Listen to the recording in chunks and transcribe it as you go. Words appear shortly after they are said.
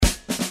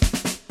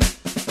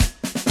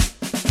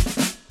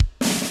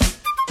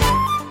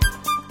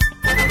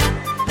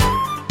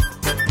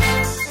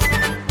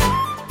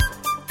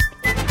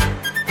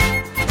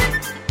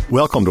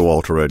Welcome to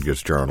Walter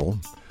Edgar's Journal.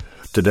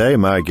 Today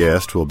my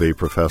guest will be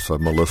Professor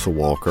Melissa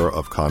Walker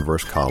of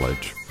Converse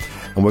College,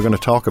 and we're going to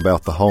talk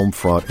about the home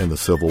front in the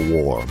Civil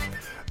War.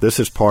 This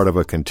is part of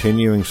a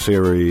continuing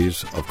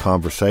series of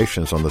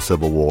conversations on the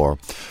Civil War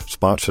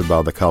sponsored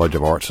by the College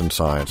of Arts and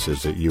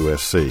Sciences at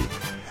USC,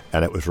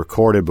 and it was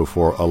recorded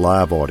before a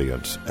live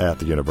audience at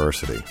the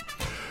university.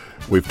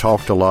 We've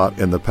talked a lot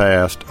in the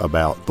past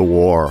about the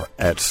war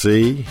at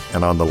sea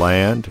and on the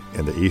land,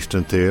 in the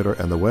Eastern Theater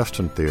and the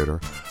Western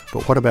Theater,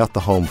 but what about the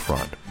home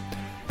front?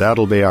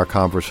 That'll be our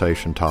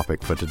conversation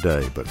topic for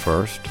today, but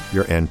first,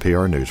 your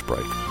NPR News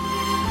Break.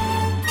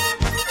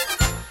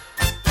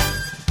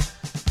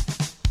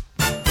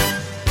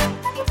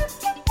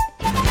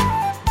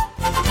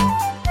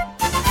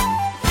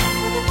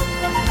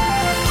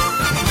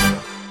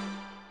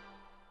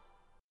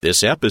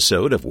 This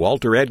episode of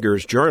Walter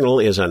Edgar's Journal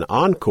is an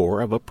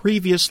encore of a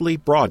previously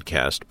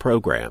broadcast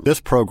program. This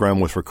program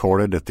was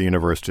recorded at the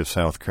University of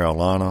South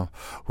Carolina,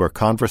 where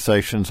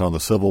Conversations on the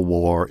Civil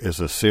War is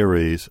a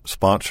series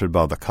sponsored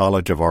by the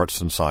College of Arts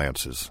and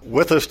Sciences.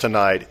 With us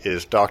tonight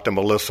is Dr.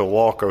 Melissa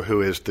Walker,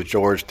 who is the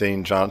George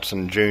Dean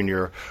Johnson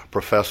Jr.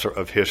 Professor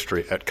of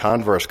History at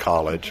Converse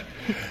College.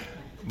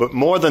 But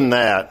more than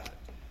that,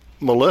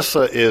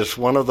 Melissa is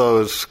one of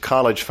those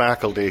college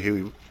faculty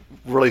who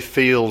really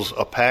feels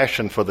a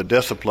passion for the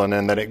discipline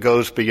and that it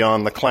goes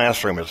beyond the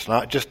classroom. It's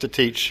not just to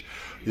teach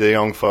the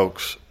young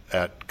folks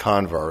at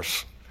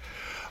Converse,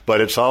 but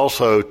it's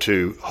also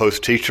to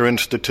host teacher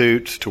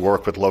institutes, to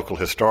work with local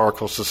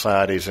historical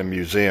societies and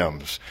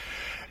museums.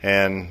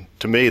 And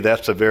to me,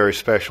 that's a very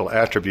special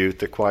attribute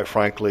that, quite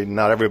frankly,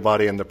 not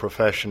everybody in the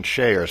profession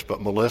shares, but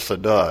Melissa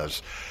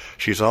does.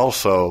 She's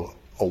also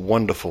a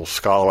wonderful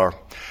scholar.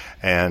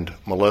 And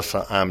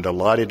Melissa, I'm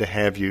delighted to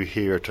have you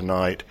here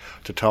tonight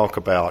to talk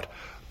about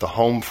the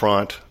home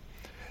front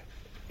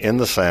in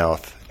the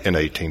South in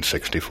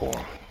 1864.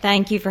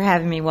 Thank you for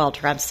having me,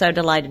 Walter. I'm so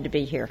delighted to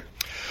be here.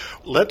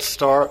 Let's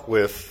start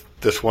with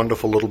this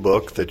wonderful little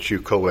book that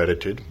you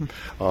co-edited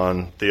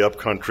on The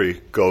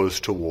Upcountry Goes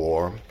to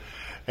War.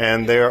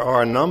 And there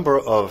are a number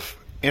of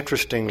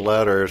interesting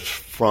letters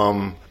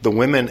from the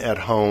women at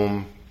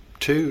home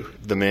to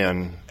the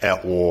men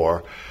at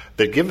war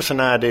that give us an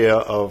idea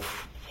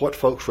of what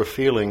folks were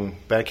feeling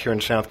back here in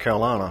South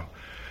Carolina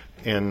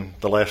in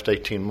the last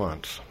 18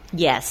 months.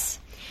 Yes.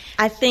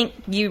 I think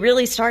you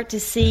really start to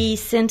see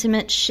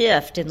sentiment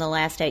shift in the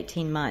last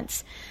 18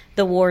 months.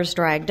 The war's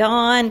dragged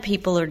on,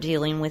 people are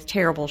dealing with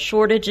terrible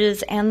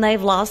shortages, and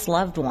they've lost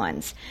loved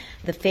ones.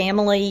 The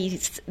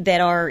families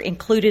that are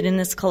included in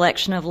this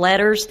collection of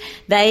letters,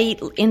 they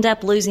end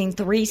up losing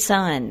 3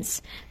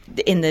 sons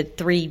in the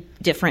 3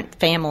 different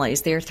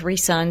families. There are 3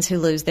 sons who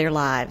lose their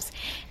lives.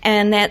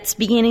 And that's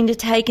beginning to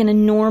take an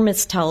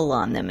enormous toll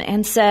on them.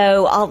 And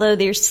so, although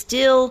they're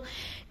still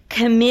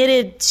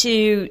committed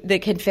to the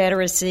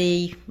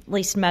Confederacy, at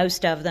least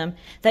most of them,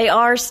 they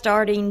are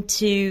starting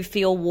to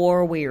feel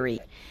war-weary.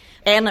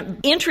 And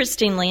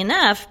interestingly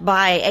enough,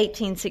 by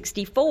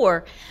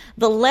 1864,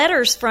 the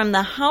letters from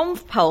the home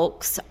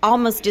folks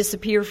almost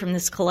disappear from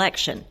this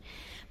collection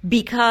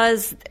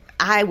because,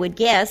 I would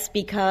guess,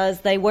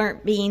 because they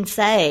weren't being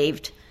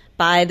saved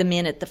by the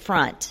men at the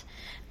front.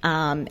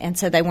 And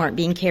so they weren't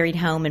being carried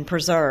home and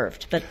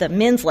preserved. But the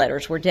men's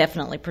letters were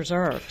definitely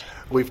preserved.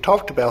 We've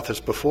talked about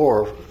this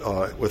before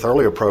with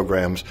earlier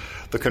programs.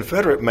 The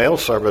Confederate mail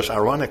service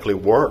ironically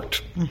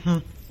worked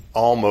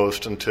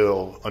almost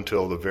until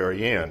the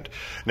very end.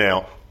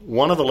 Now,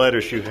 one of the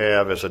letters you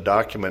have as a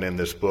document in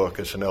this book,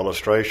 as an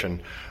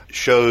illustration,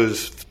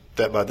 shows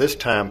that by this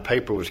time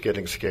paper was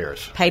getting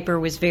scarce. Paper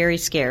was very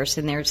scarce,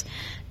 and there's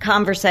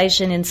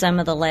conversation in some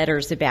of the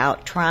letters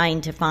about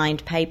trying to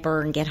find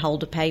paper and get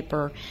hold of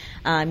paper.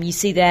 You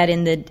see that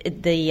in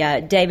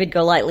the David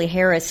Golightly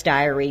Harris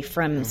diary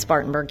from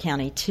Spartanburg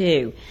County,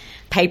 too.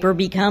 Paper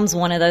becomes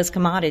one of those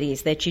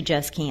commodities that you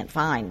just can't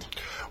find.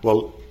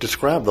 Well,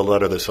 describe the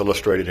letter that's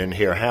illustrated in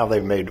here, how they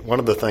made, one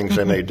of the things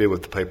they may do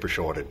with the paper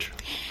shortage.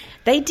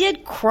 They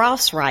did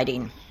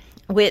cross-writing,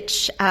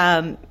 which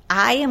I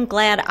am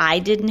glad I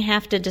didn't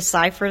have to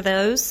decipher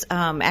those.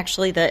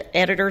 Actually, the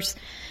editor's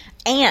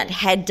aunt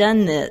had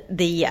done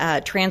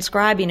the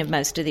transcribing of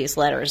most of these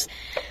letters.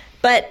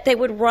 But they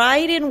would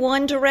write in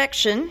one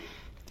direction,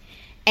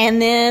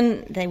 and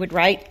then they would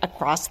write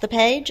across the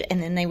page,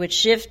 and then they would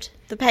shift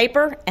the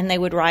paper, and they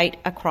would write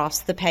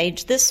across the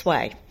page this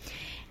way.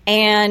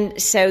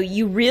 And so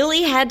you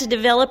really had to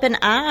develop an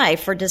eye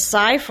for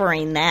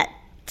deciphering that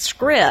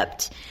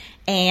script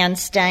and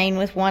staying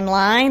with one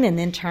line and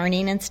then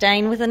turning and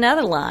staying with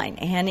another line.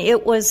 And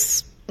it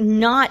was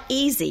not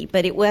easy,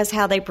 but it was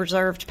how they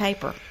preserved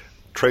paper.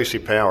 Tracy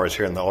Powers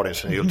here in the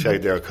audience, and he'll tell you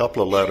there are a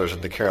couple of letters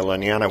in the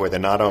Caroliniana where they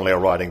not only are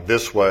writing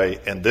this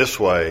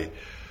way,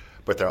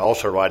 but they're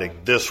also writing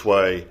this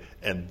way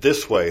and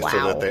this way. Wow.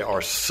 So that there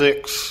are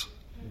 6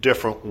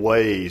 different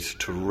ways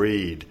to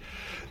read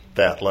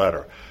that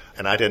letter.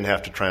 And I didn't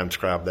have to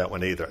transcribe that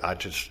one either. I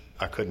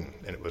couldn't,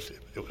 and it was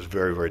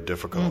very, very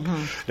difficult.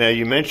 Now,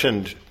 you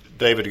mentioned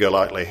David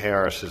Golightly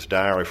Harris's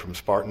diary from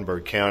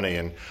Spartanburg County,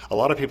 and a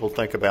lot of people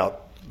think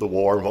about the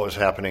war and what was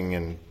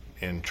happening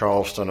in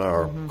Charleston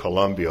or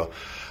Columbia.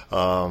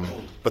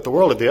 But the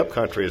world of the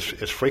upcountry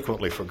is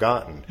frequently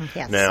forgotten.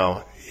 Yes.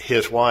 Now,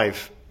 his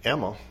wife,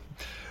 Emma,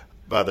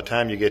 by the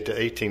time you get to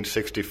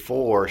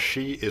 1864,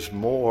 she is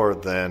more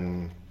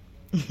than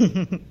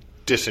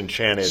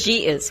disenchanted.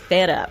 She is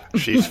fed up.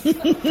 She's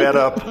fed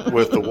up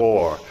with the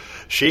war.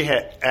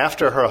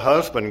 After her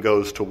husband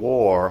goes to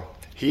war,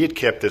 he had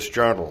kept this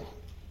journal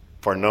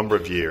for a number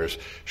of years.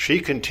 She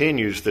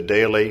continues the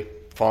daily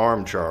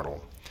farm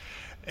journal.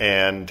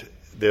 And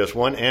there's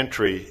one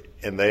entry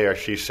in there,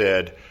 she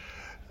said,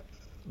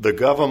 "The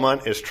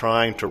government is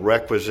trying to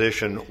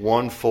requisition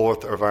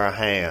 1/4 of our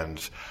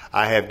hands.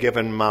 I have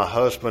given my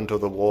husband to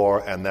the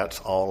war, and that's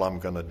all I'm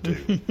going to do."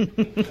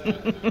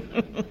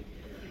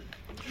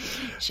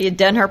 She had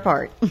done her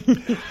part.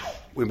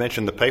 We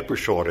mentioned the paper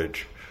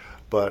shortage,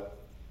 but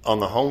on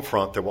the home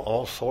front, there were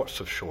all sorts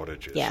of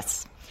shortages.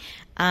 Yes.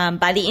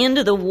 By the end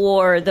of the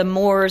war, the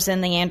Moores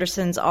and the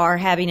Andersons are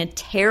having a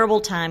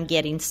terrible time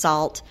getting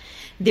salt.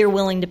 They're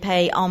willing to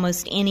pay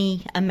almost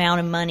any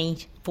amount of money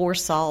for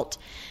salt.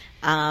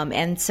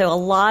 And so a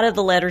lot of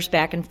the letters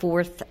back and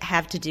forth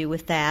have to do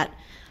with that.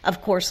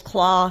 Of course,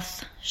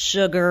 cloth,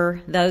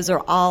 sugar, those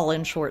are all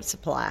in short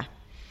supply.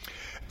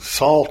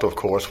 Salt, of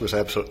course, was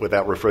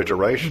without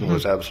refrigeration,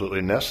 was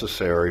absolutely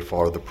necessary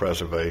for the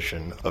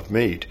preservation of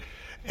meat.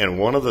 And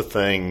one of the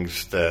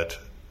things that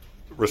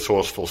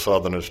resourceful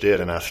Southerners did,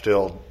 and I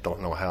still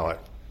don't know how it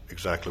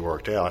exactly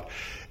worked out,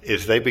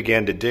 is they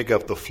began to dig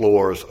up the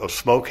floors of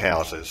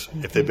smokehouses.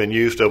 If they'd been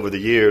used over the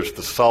years,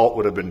 the salt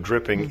would have been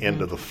dripping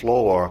into the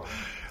floor.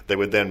 They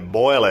would then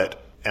boil it,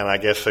 and I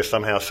guess they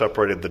somehow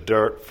separated the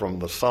dirt from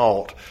the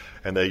salt,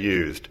 and they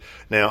used.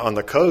 Now, on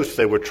the coast,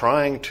 they were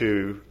trying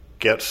to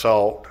get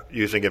salt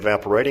using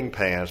evaporating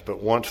pans,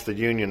 but once the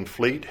Union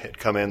fleet had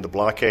come in, the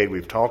blockade,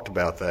 we've talked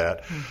about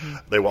that,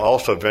 they were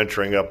also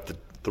venturing up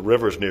the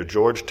rivers near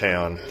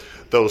Georgetown.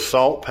 Those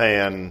salt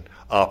pan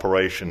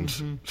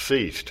operations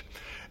ceased.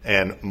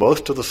 And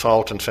most of the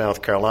salt in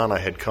South Carolina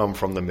had come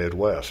from the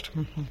Midwest,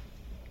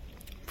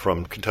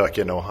 from Kentucky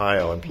and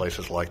Ohio and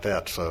places like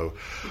that. So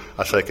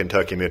I say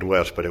Kentucky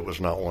Midwest, but it was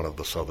not one of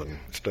the southern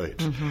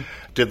states.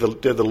 Did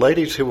the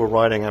ladies who were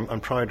writing, I'm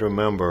trying to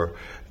remember,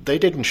 they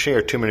didn't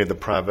share too many of the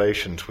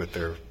privations with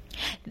their...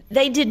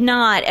 They did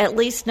not, at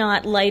least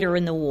not later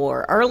in the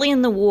war. Early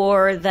in the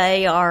war,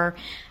 they are,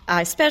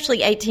 especially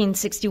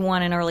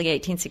 1861 and early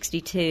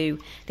 1862,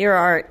 there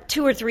are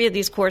 2 or 3 of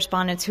these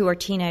correspondents who are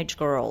teenage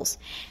girls.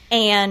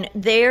 And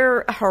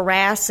they're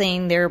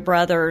harassing their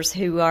brothers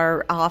who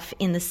are off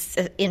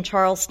in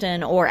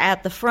Charleston or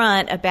at the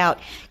front about,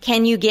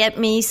 can you get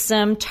me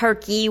some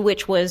turkey,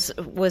 which was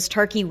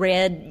turkey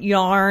red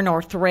yarn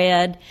or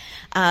thread?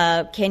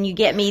 Can you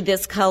get me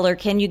this color?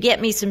 Can you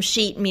get me some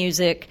sheet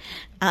music?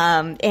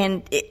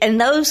 And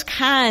those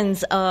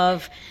kinds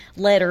of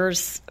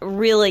letters,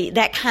 really,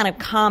 that kind of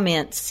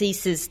comment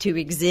ceases to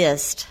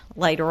exist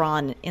later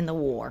on in the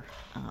war.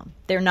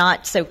 They're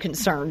not so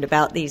concerned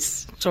about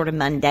these sort of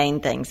mundane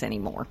things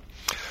anymore.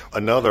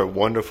 Another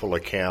wonderful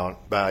account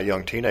by a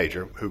young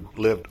teenager who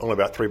lived only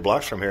about 3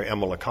 blocks from here,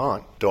 Emma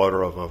LeConte,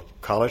 daughter of a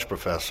college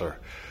professor.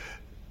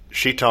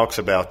 She talks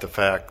about the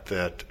fact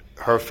that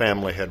her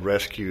family had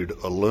rescued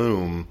a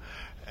loom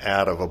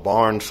out of a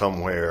barn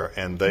somewhere,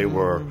 and they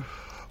were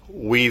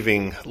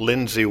weaving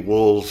linsey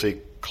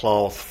woolsey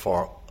cloth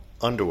for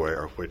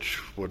underwear, which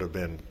would have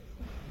been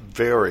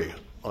very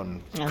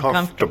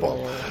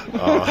uncomfortable.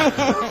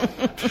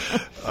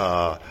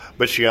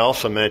 But she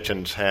also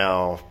mentions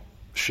how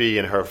she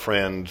and her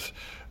friends,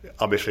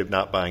 obviously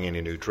not buying any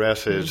new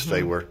dresses,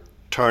 they were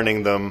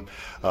turning them.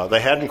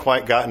 They hadn't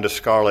quite gotten to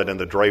scarlet in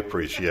the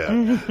draperies yet,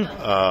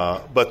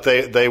 but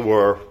they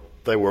were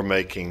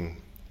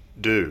making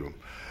do.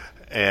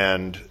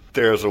 And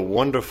there's a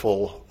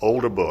wonderful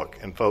older book,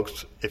 and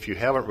folks, if you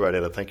haven't read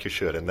it, I think you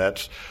should, and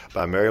that's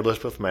by Mary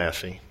Elizabeth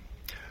Massey,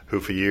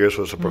 who for years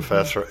was a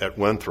professor at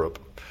Winthrop,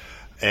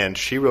 and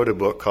she wrote a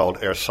book called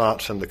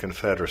Ersatz in the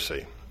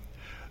Confederacy,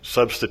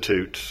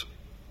 substitutes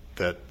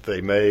that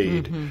they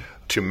made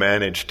to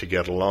manage to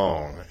get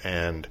along,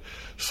 and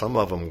some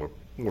of them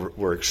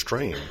were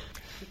extreme.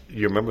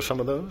 You remember some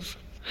of those?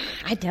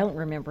 I don't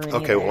remember any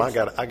Okay, of well,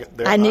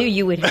 those. I knew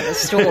you would have a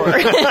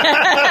story.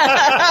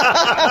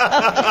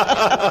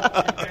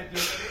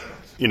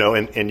 You know,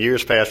 in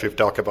years past, we've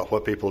talked about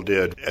what people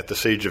did at the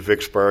siege of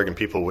Vicksburg, and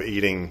people were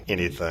eating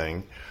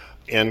anything.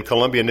 In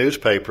Columbia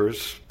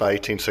newspapers, by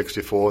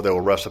 1864, there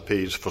were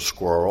recipes for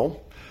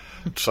squirrel.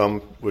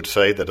 Some would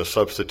say that a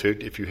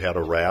substitute, if you had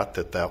a rat,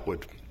 that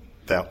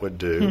would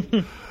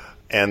do.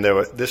 And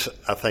this,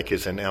 I think,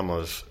 is in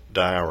Emma's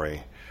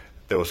diary.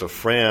 There was a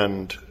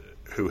friend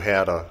who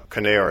had a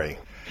canary,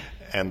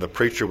 and the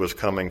preacher was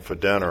coming for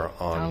dinner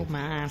on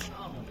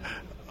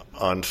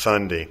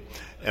Sunday,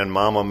 and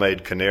Mama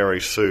made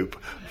canary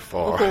soup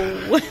for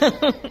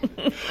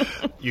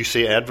You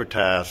see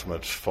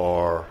advertisements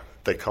for,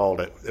 they called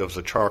it was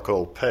a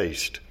charcoal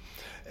paste,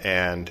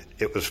 and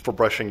it was for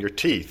brushing your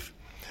teeth.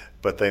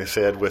 But they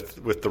said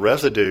with the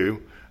residue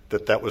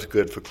that was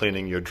good for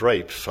cleaning your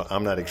drapes, so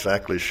I'm not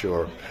exactly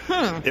sure.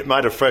 It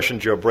might have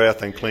freshened your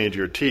breath and cleaned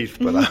your teeth,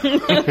 but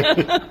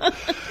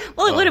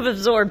well, it would have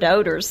absorbed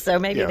odors, so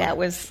maybe that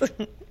was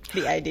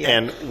the idea.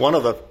 And one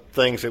of the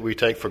things that we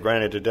take for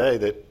granted today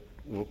that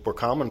were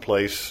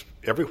commonplace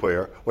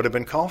everywhere would have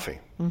been coffee.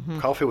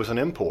 Coffee was an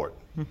import,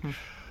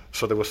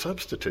 so there were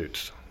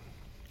substitutes.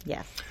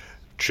 Yes.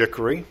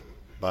 Chicory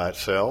by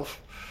itself.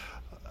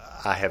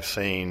 I have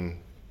seen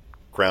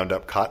ground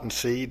up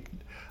cottonseed.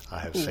 I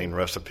have seen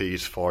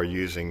recipes for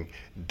using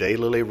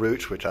daylily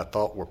roots, which I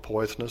thought were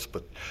poisonous,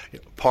 but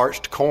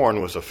parched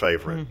corn was a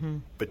favorite.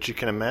 But you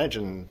can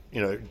imagine,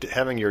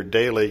 having your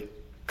daily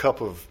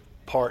cup of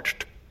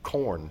parched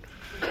corn.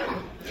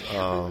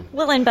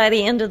 Well, and by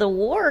the end of the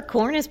war,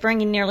 corn is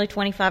bringing nearly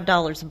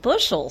 $25 a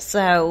bushel,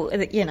 so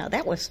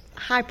that was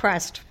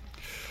high-priced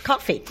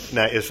coffee.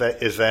 Now, is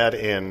that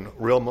in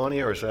real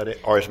money, or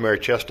or as Mary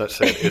Chestnut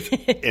said, it's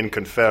in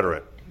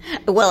Confederate?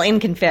 Well, in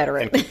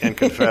Confederate. In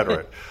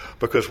Confederate.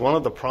 Because one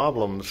of the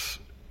problems,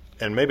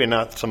 and maybe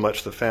not so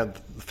much the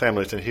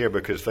families in here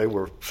because they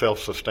were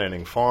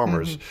self-sustaining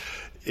farmers,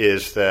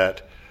 is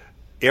that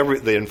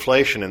the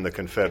inflation in the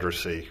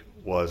Confederacy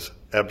was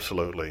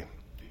absolutely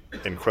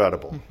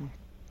incredible.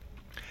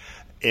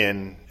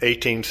 In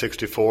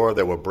 1864,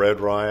 there were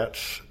bread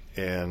riots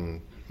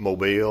in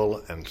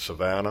Mobile and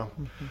Savannah.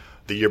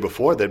 The year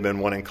before, there'd been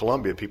one in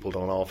Columbia. People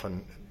don't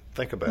often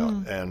think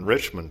about, and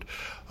Richmond.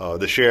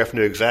 The sheriff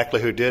knew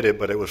exactly who did it,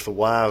 but it was the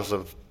wives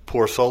of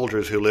poor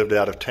soldiers who lived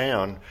out of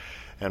town,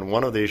 and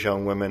one of these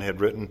young women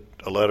had written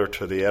a letter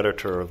to the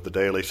editor of the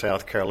Daily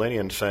South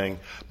Carolinian saying,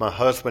 "My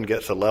husband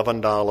gets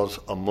 $11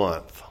 a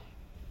month."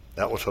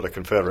 That was what a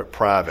Confederate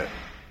private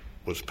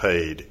was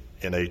paid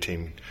in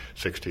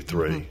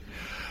 1863.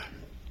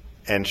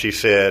 And she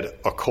said,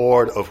 "A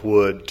cord of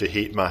wood to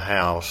heat my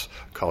house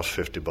costs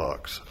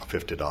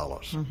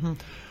 $50.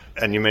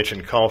 And you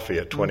mentioned coffee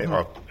at 20,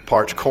 or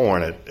parched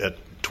corn at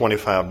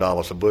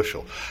 $25 a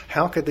bushel.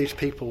 How are these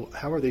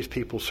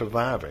people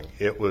surviving?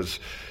 It was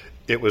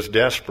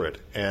desperate,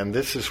 and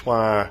this is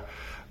why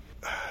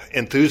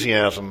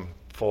enthusiasm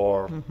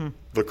for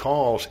the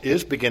cause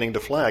is beginning to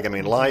flag. I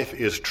mean, life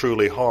is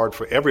truly hard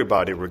for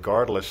everybody,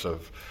 regardless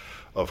of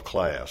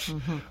class,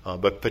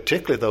 but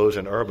particularly those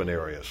in urban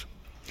areas.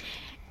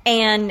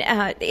 And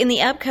in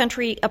the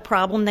upcountry, a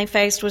problem they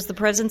faced was the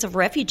presence of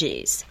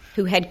refugees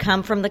who had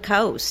come from the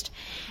coast.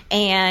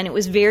 And it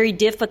was very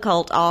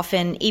difficult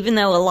often, even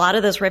though a lot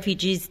of those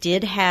refugees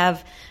did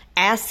have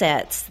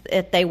assets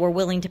that they were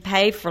willing to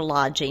pay for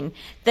lodging,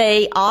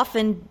 they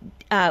often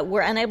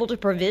were unable to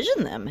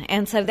provision them.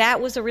 And so that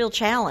was a real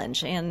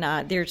challenge.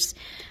 And there's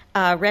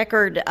a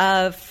record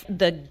of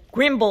the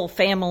Grimble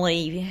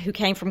family who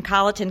came from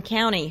Colleton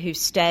County who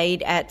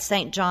stayed at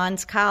St.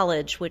 John's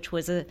College, which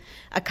was a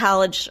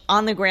college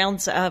on the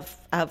grounds of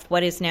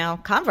what is now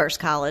Converse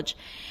College.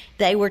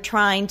 They were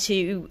trying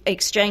to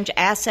exchange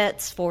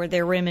assets for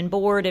their room and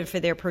board and for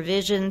their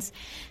provisions.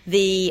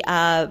 The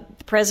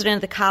president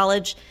of the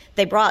college,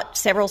 they brought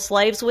several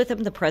slaves with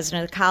them. The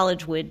president of the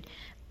college would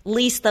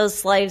lease those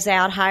slaves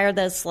out, hire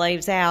those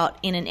slaves out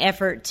in an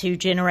effort to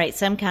generate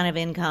some kind of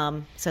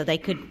income so they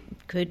could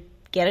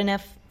get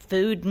enough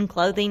food and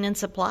clothing and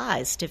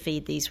supplies to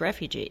feed these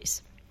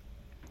refugees.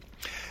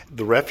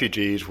 The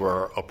refugees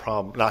were a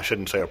problem. I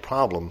shouldn't say a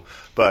problem,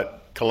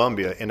 but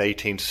Columbia in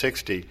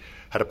 1860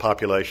 had a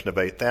population of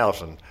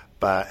 8,000.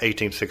 By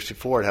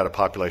 1864, it had a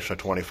population of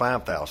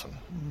 25,000.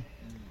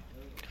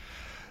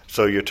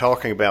 So you're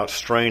talking about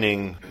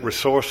straining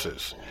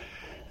resources.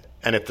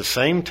 And at the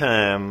same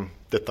time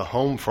that the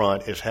home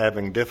front is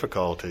having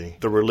difficulty,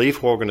 the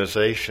relief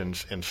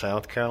organizations in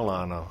South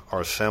Carolina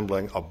are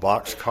assembling a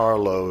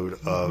boxcar load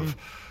of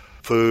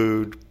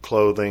food,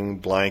 clothing,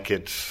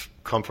 blankets,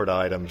 comfort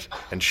items,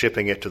 and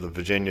shipping it to the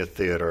Virginia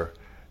Theater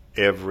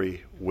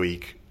every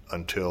week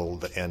until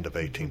the end of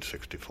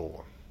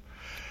 1864.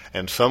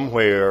 And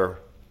somewhere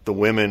the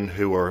women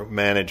who were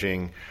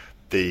managing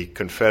the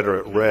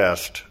Confederate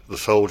rest, the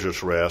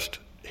soldiers' rest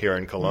here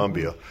in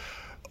Columbia,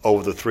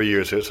 over the 3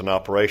 years it's an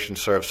operation,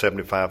 served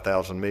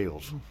 75,000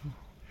 meals.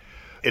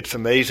 It's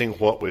amazing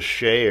what was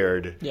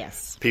shared.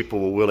 Yes. People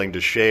were willing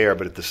to share,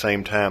 but at the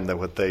same time that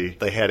what they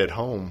had at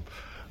home.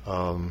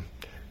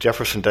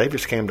 Jefferson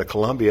Davis came to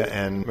Columbia,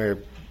 and Mary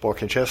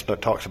Boykin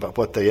Chestnut talks about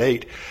what they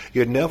ate.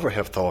 You'd never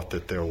have thought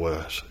that there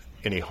was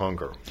any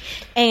hunger.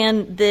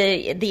 And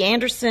the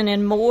Anderson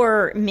and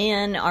Moore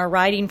men are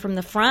writing from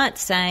the front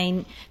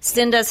saying,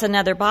 send us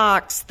another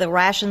box. The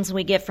rations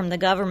we get from the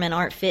government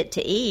aren't fit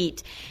to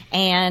eat.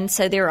 And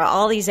so there are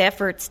all these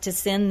efforts to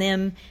send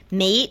them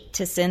meat,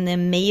 to send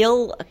them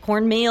meal,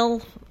 cornmeal,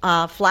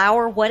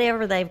 flour,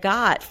 whatever they've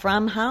got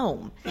from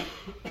home.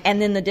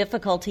 And then the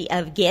difficulty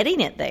of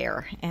getting it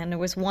there. And there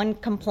was one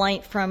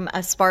complaint from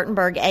a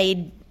Spartanburg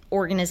aid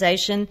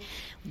organization.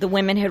 The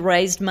women had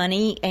raised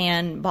money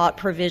and bought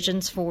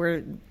provisions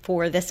for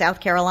the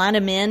South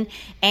Carolina men,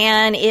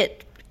 and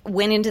it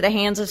went into the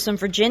hands of some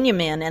Virginia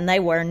men, and they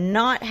were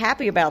not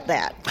happy about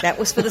that. That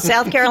was for the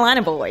South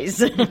Carolina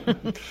boys.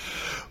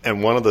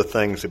 And one of the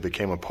things that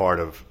became a part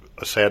of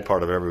a sad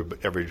part of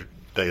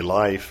everyday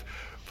life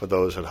for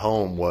those at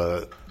home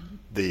was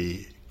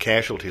the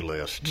casualty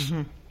lists.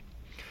 Mm-hmm.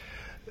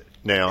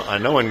 Now, I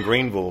know in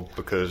Greenville,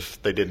 because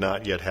they did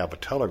not yet have a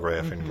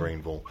telegraph mm-hmm. in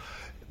Greenville,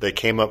 they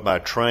came up by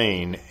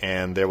train,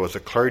 and there was a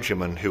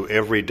clergyman who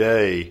every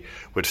day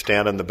would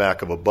stand in the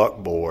back of a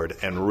buckboard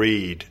and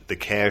read the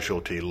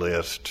casualty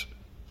list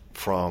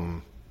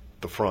from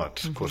the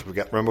fronts. Mm-hmm. Of course, we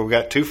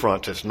got two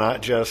fronts. It's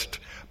not just,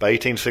 by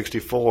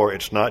 1864,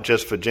 it's not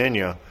just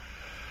Virginia.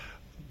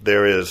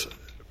 There is,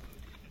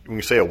 when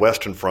you say a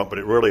western front, but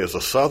it really is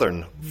a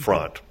southern mm-hmm.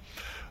 front,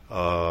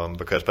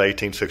 because by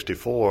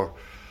 1864,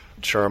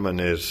 Sherman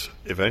is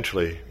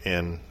eventually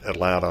in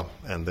Atlanta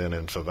and then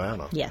in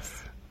Savannah.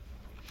 Yes.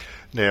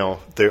 Now,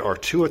 there are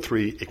 2 or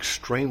 3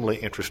 extremely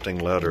interesting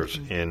letters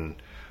mm-hmm. in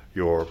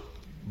your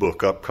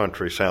book, Up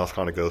Country, South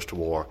Carolina Goes to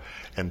War,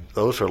 and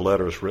those are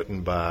letters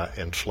written by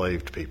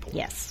enslaved people.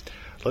 Yes.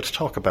 Let's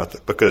talk about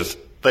that, because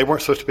they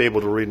weren't supposed to be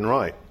able to read and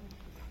write.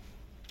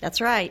 That's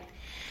right.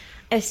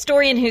 A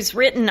historian who's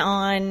written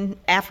on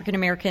African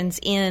Americans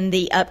in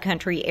the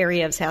upcountry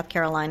area of South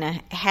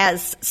Carolina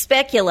has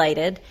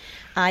speculated,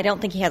 I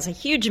don't think he has a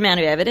huge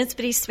amount of evidence,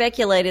 but he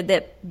speculated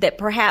that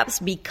perhaps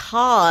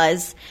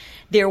because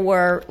there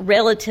were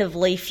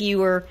relatively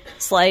fewer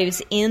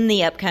slaves in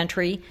the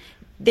upcountry,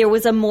 there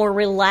was a more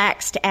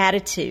relaxed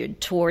attitude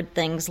toward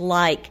things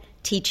like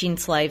teaching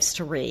slaves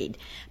to read.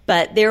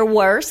 But there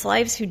were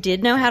slaves who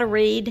did know how to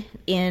read.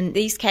 In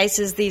these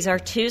cases, these are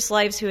 2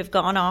 slaves who have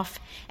gone off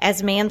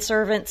as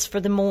manservants for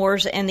the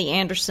Moores and the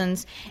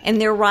Andersons, and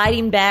they're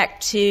writing back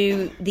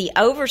to the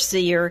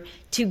overseer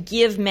to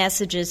give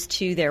messages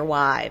to their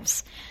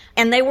wives.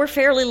 And they were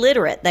fairly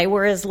literate. They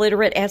were as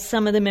literate as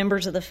some of the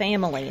members of the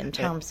family in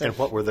terms of... And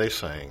what were they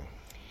saying?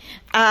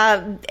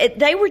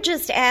 They were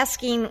just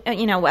asking,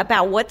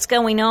 about what's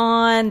going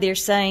on. They're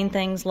saying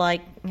things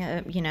like,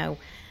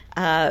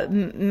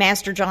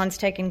 Master John's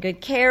taking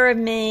good care of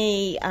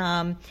me,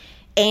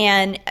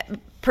 and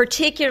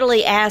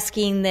particularly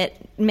asking that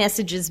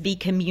messages be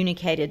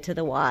communicated to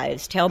the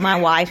wives. Tell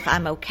my wife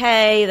I'm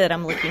okay, that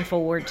I'm looking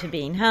forward to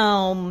being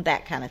home,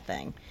 that kind of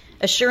thing.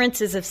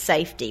 Assurances of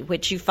safety,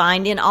 which you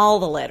find in all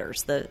the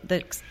letters.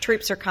 The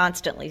troops are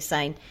constantly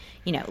saying,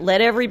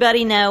 let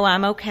everybody know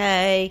I'm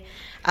okay.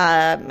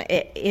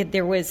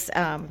 There was,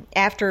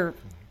 after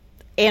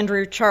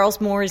Andrew Charles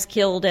Moore is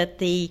killed at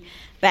the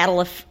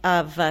Battle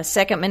of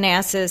Second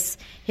Manassas,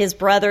 his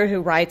brother,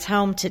 who writes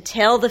home to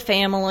tell the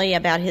family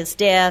about his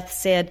death,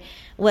 said,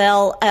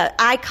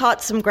 I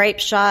caught some grape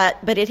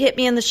shot, but it hit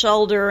me in the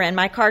shoulder, and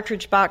my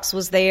cartridge box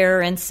was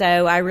there, and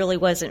so I really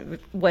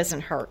wasn't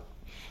hurt.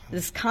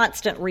 This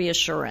constant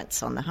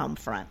reassurance on the home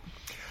front.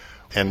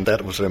 And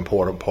that was an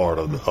important part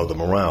of the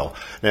morale.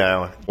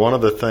 Now, one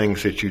of the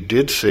things that you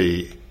did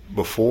see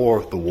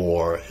before the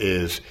war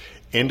is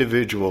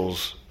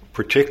individuals,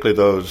 particularly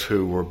those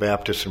who were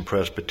Baptists and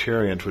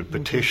Presbyterians, would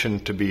petition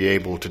mm-hmm. to be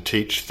able to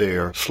teach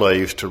their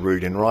slaves to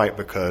read and write,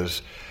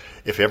 because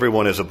if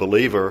everyone is a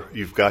believer,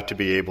 you've got to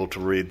be able to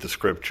read the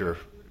Scripture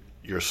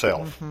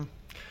yourself. Mm-hmm.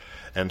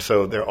 And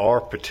so there are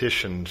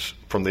petitions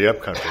from the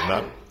upcountry,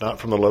 not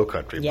from the low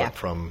country, but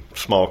from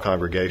small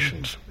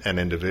congregations mm-hmm. and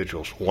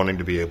individuals wanting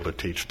to be able to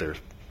teach their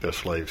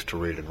slaves to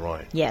read and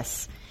write.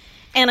 Yes.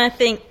 And I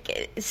think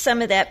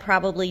some of that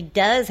probably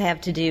does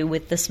have to do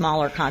with the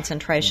smaller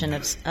concentration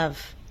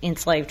of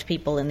enslaved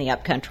people in the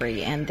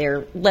upcountry, and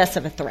they're less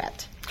of a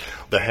threat.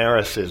 The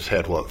Harrises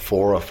had, 4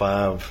 or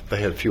 5? They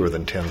had fewer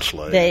than 10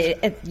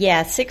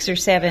 slaves. 6 or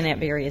 7 at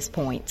various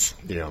points.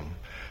 Yeah.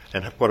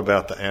 And what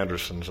about the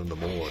Andersons and the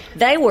Moores?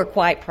 They were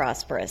quite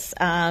prosperous.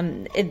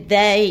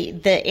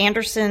 The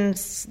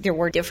Andersons, there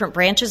were different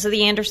branches of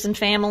the Anderson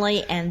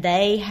family, and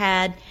they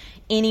had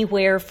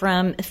anywhere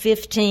from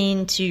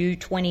 15 to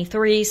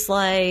 23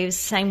 slaves,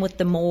 same with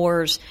the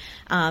Moores.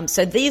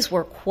 So these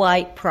were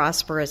quite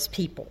prosperous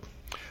people.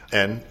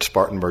 And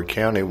Spartanburg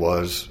County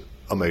was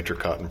a major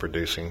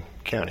cotton-producing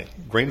county.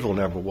 Greenville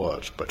never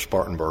was, but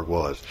Spartanburg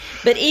was.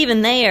 But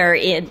even there,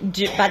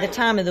 by the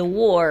time of the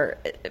war,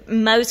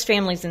 most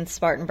families in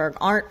Spartanburg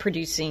aren't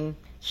producing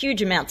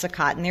huge amounts of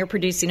cotton. They're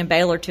producing a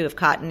bale or 2 of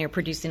cotton. They're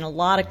producing a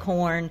lot of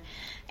corn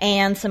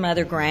and some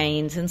other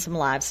grains and some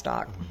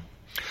livestock.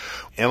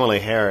 Emily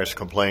Harris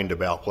complained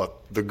about what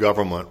the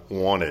government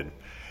wanted.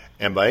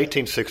 And by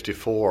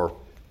 1864,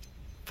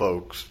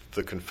 folks,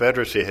 the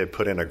Confederacy had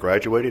put in a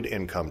graduated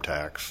income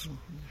tax,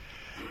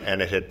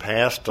 and it had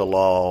passed a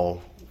law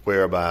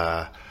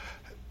whereby,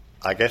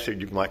 I guess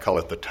you might call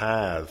it the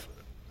tithe,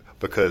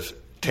 because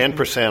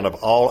 10% of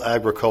all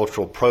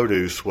agricultural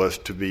produce was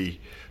to be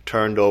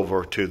turned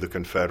over to the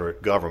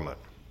Confederate government.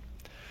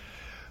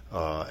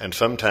 And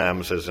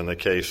sometimes, as in the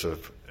case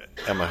of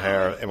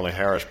Emily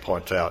Harris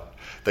points out,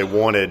 they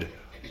wanted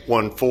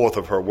 1/4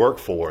 of her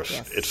workforce.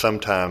 Yes. It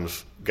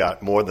sometimes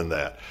got more than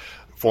that.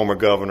 Former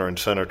Governor and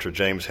Senator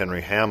James Henry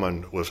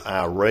Hammond was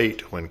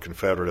irate when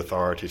Confederate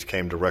authorities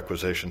came to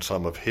requisition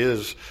some of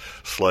his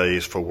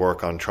slaves for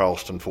work on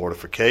Charleston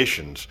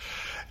fortifications.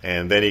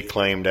 And then he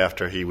claimed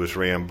after he was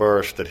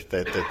reimbursed that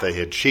they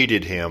had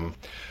cheated him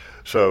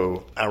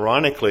So,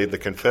 ironically, the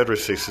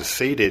Confederacy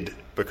seceded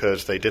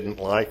because they didn't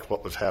like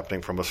what was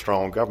happening from a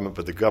strong government,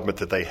 but the government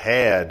that they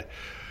had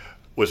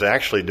was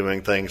actually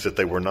doing things that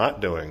they were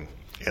not doing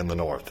in the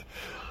North.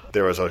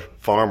 There was a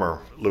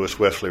farmer, Lewis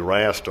Wesley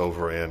Rast,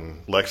 over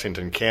in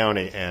Lexington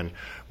County, and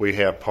we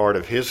have part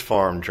of his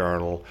farm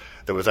journal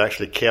that was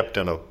actually kept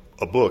in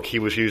a book. He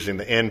was using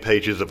the end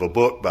pages of a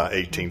book by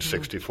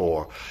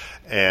 1864,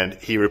 and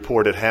he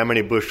reported how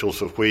many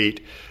bushels of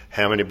wheat,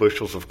 how many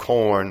bushels of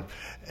corn,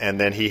 and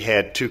then he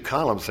had 2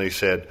 columns, and he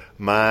said,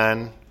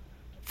 mine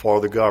for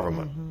the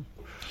government.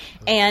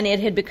 And it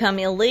had become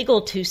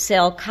illegal to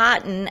sell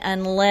cotton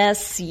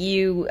unless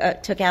you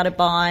took out a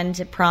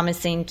bond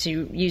promising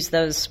to use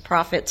those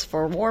profits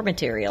for war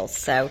materials.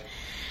 So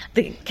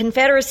the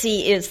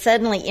Confederacy is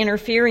suddenly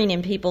interfering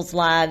in people's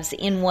lives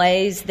in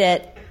ways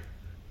that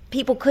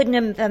people couldn't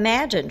have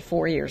imagined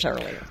 4 years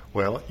earlier.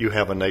 Well, you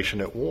have a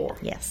nation at war.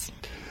 Yes.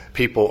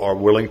 People are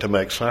willing to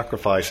make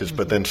sacrifices,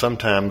 but then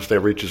sometimes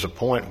there reaches a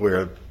point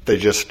where they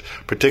just,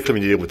 particularly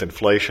when you deal with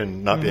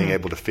inflation, not being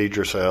able to feed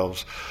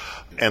yourselves.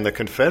 And the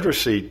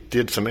Confederacy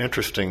did some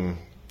interesting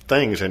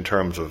things in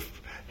terms of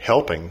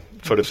helping,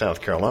 so did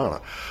South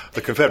Carolina.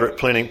 The Confederate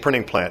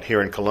printing plant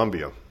here in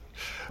Columbia,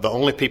 the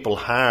only people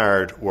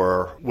hired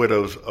were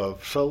widows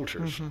of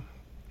soldiers.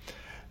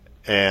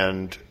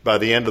 And by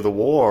the end of the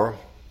war,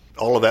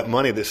 all of that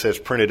money that says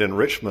printed in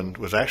Richmond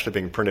was actually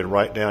being printed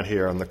right down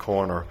here on the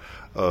corner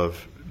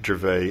of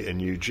Gervais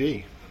and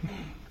UG.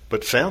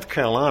 But South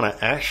Carolina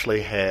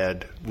actually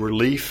had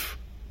relief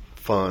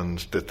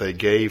funds that they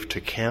gave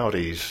to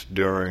counties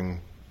during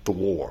the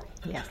war.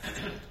 Yes.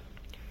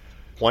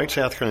 White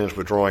South Carolinians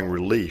were drawing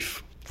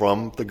relief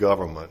from the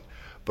government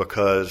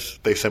because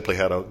they simply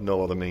had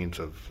no other means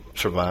of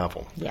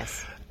survival.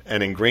 Yes.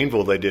 And in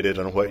Greenville, they did it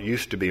on what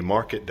used to be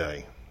Market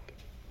Day,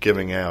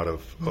 giving out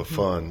of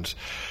funds.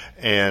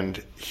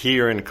 And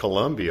here in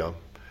Columbia,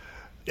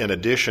 in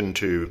addition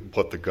to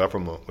what the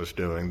government was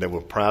doing, there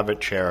were private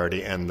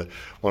charity, and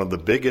one of the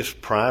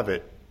biggest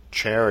private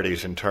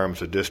charities in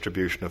terms of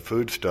distribution of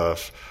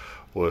foodstuffs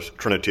was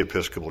Trinity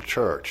Episcopal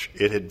Church.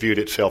 It had viewed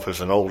itself as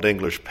an old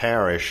English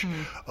parish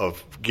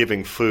of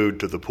giving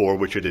food to the poor,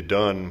 which it had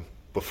done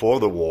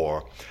before the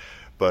war.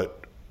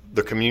 But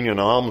the Communion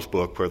Alms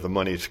book, where the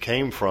monies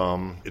came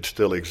from, it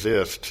still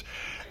exists.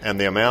 And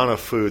the amount of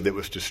food that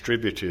was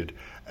distributed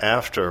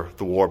after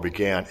the war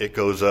began, it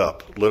goes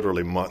up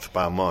literally month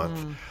by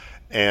month.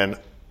 And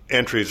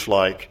entries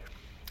like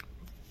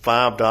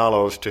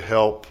 $5 to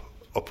help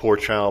a poor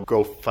child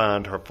go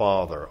find her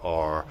father,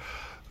 or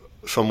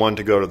someone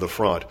to go to the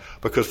front,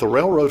 because the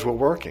railroads were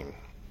working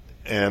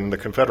and the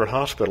Confederate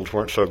hospitals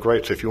weren't so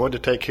great. So if you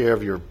wanted to take care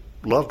of your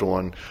loved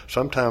one,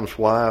 sometimes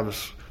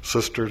wives,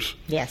 sisters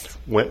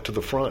went to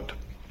the front.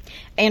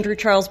 Andrew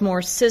Charles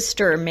Moore's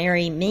sister,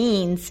 Mary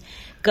Means,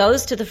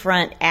 goes to the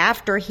front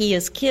after he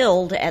is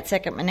killed at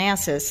Second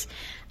Manassas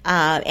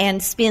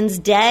and spends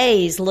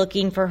days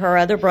looking for her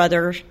other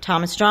brother,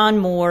 Thomas John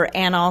Moore,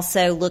 and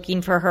also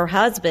looking for her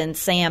husband,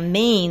 Sam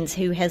Means,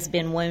 who has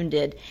been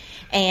wounded,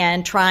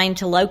 and trying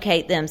to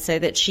locate them so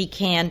that she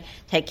can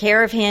take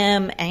care of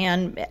him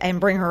and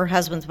bring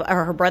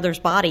her brother's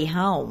body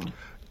home.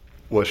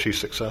 Was she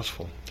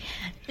successful?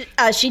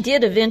 She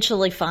did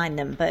eventually find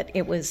them, but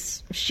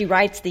she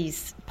writes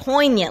these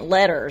poignant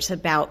letters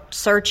about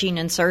searching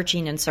and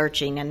searching and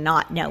searching and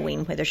not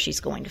knowing whether she's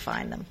going to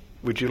find them.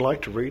 Would you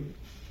like to read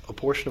a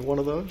portion of one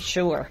of those?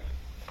 Sure.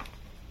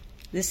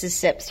 This is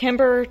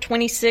September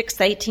 26,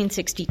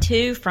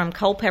 1862, from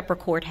Culpeper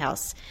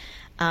Courthouse.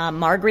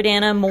 Margaret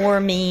Anna Moore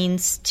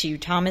Means to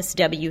Thomas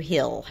W.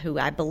 Hill, who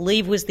I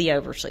believe was the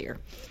overseer.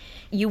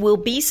 You will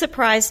be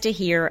surprised to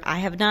hear I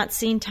have not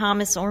seen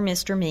Thomas or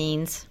Mr.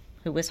 Means,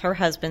 who was her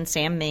husband,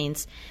 Sam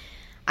Means.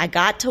 I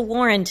got to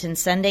Warrenton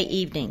Sunday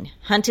evening,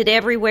 hunted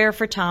everywhere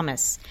for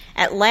Thomas.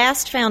 At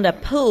last found a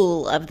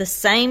Poole of the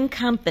same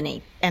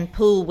company, and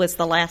Poole was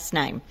the last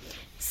name.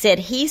 Said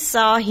he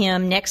saw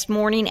him next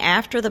morning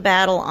after the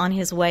battle on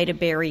his way to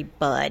bury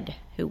Bud,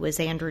 who was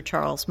Andrew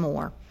Charles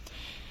Moore.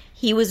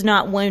 He was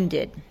not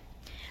wounded.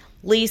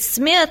 Lee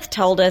Smith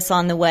told us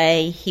on the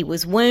way he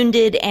was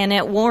wounded and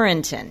at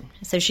Warrenton.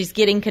 So she's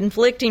getting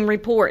conflicting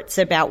reports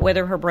about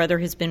whether her brother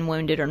has been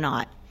wounded or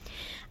not.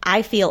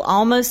 I feel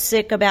almost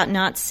sick about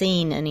not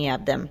seeing any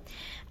of them.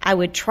 I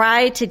would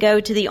try to go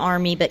to the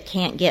Army but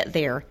can't get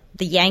there.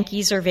 The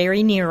Yankees are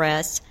very near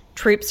us.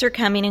 Troops are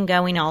coming and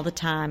going all the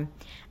time.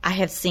 I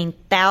have seen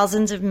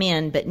thousands of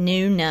men but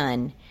knew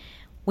none.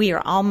 We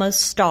are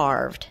almost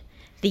starved.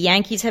 The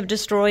Yankees have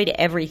destroyed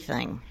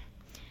everything.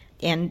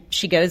 And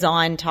she goes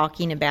on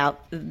talking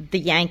about the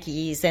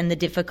Yankees and the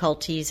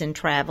difficulties in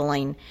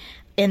traveling.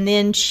 And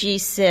then she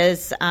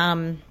says,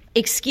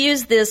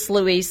 excuse this,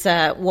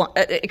 Louisa,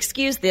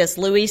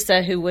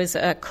 who was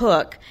a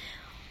cook,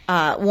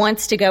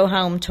 wants to go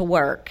home to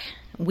work.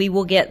 We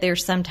will get there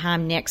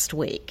sometime next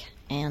week.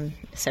 And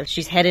so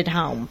she's headed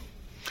home.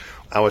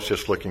 I was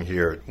just looking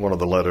here. One of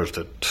the letters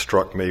that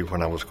struck me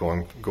when I was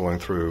going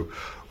through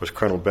was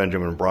Colonel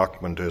Benjamin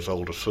Brockman to his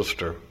older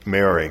sister,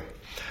 Mary.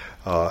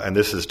 And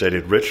this is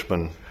dated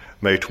Richmond,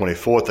 May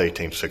 24th,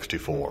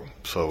 1864.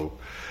 So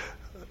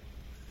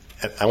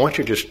I want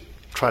you to just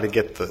try to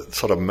get the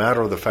sort of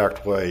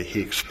matter-of-the-fact way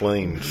he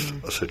explains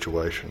a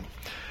situation.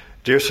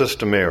 Dear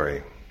Sister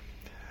Mary,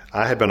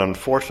 I have been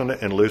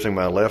unfortunate in losing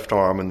my left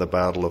arm in the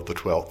battle of the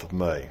 12th of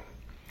May,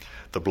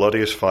 the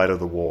bloodiest fight of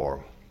the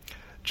war.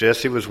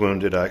 Jesse was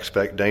wounded, I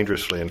expect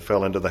dangerously, and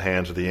fell into the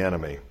hands of the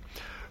enemy.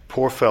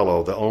 Poor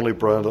fellow, the only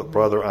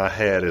brother I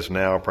had is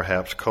now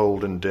perhaps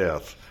cold in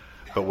death,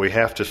 but we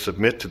have to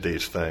submit to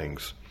these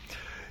things.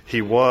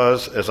 He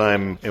was, as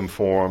I'm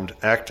informed,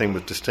 acting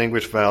with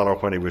distinguished valor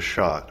when he was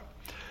shot.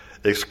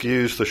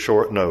 Excuse the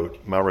short note.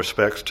 My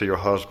respects to your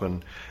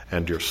husband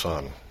and your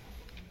son.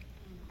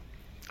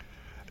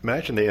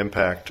 Imagine the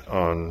impact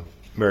on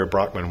Mary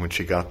Brockman when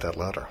she got that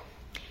letter.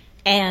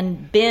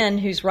 And Ben,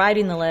 who's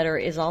writing the letter,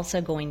 is also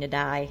going to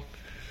die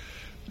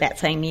that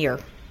same year.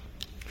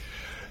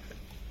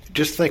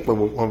 Just think,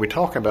 when we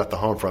talk about the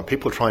home front,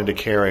 people trying to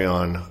carry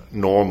on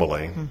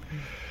normally,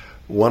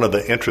 one of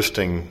the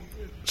interesting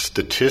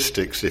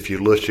statistics, if you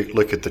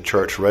look at the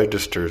church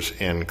registers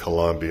in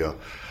Columbia,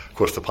 of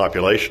course the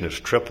population has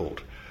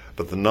tripled,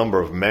 but the number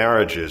of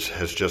marriages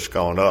has just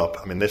gone up.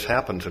 I mean, this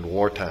happens in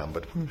wartime,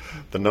 but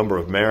the number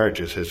of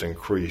marriages has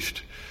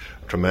increased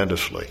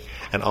tremendously.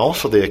 And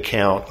also the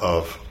account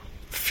of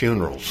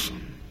funerals.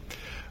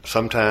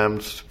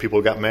 Sometimes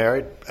people got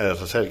married,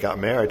 as I said,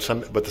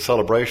 but the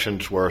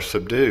celebrations were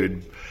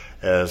subdued,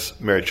 as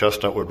Mary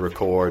Chestnut would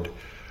record,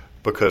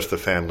 because the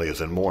family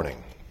is in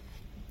mourning.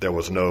 There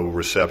was no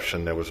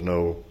reception, there was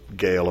no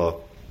gala,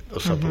 a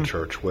simple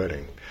church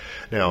wedding.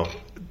 Now,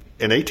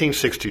 in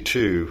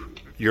 1862,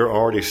 you're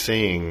already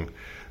seeing,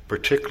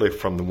 particularly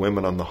from the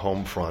women on the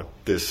home front,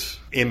 this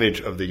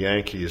image of the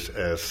Yankees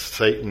as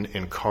Satan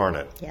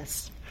incarnate.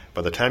 Yes.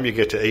 By the time you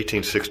get to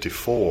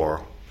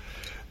 1864,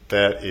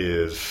 that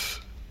is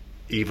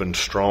even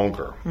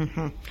stronger.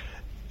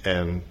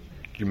 And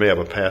you may have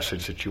a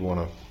passage that you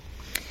want to...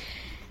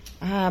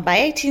 By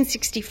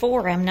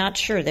 1864, I'm not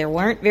sure. There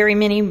weren't very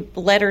many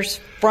letters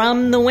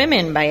from the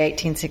women by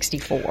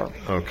 1864.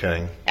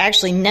 Okay.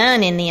 Actually,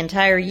 none in the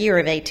entire year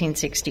of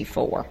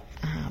 1864.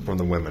 From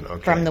the women,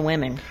 okay. From the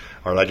women.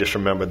 All right, I just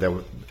remembered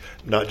that,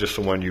 not just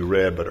the one you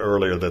read, but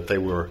earlier, that they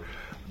were,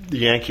 the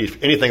Yankees,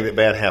 anything that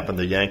bad happened,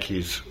 the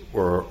Yankees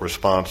were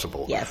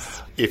responsible.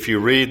 Yes. If you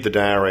read the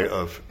diary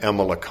of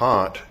Emma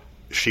LeConte,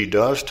 she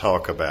does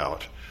talk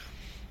about,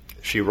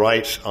 she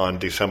writes on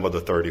December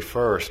the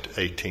 31st,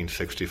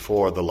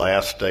 1864, the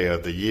last day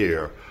of the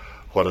year,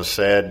 what a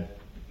sad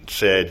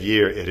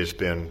year it has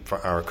been for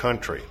our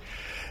country.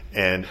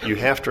 And you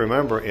have to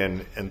remember,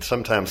 and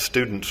sometimes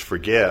students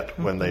forget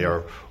when they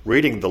are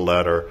reading the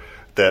letter,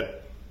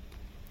 that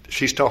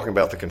she's talking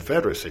about the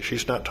Confederacy.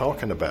 She's not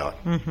talking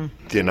about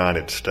the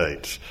United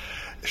States.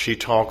 She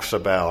talks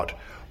about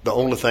the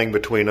only thing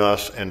between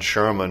us and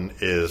Sherman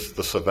is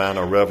the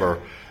Savannah River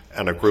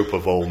and a group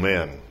of old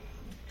men.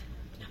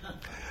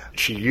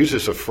 She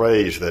uses a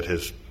phrase that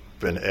has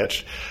been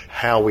etched,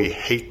 how we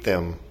hate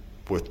them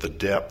with the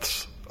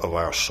depths of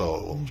our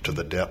souls, to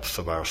the depths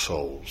of our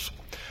souls.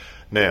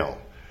 Now,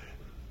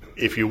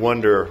 if you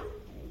wonder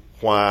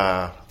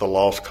why the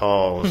Lost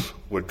Cause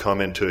would come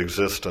into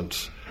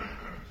existence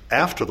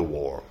after the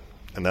war,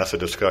 and that's a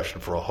discussion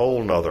for a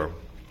whole nother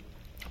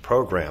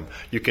program,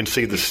 you can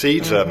see the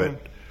seeds of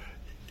it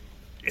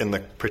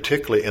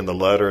particularly in the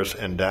letters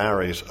and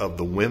diaries of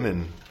the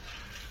women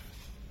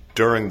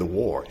during the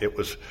war. It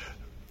was,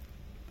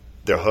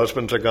 their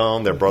husbands are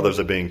gone, their brothers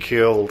are being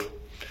killed,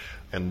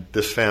 and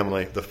this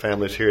family, the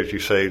families here, as you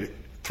say,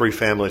 3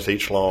 families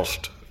each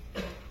lost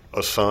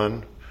a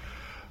son.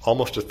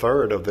 Almost a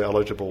third of the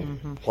eligible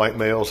white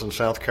males in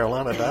South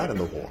Carolina died in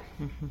the war.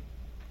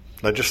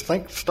 Now just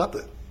stop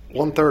it.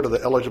 1/3 of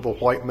the eligible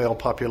white male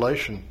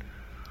population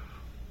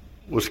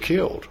was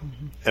killed.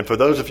 And for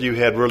those of you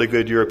who had really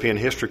good European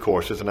history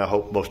courses, and I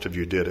hope most of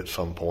you did at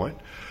some point,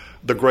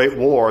 the Great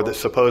War that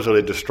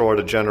supposedly destroyed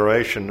a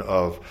generation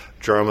of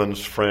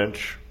Germans,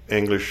 French,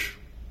 English,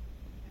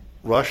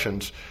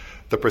 Russians,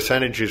 the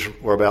percentages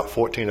were about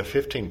 14 or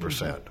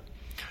 15%.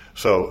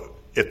 So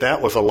if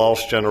that was a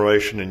lost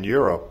generation in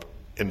Europe,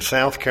 in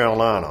South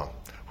Carolina,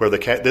 where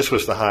this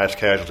was the highest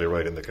casualty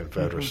rate in the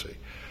Confederacy,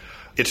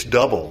 it's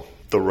double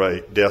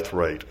the death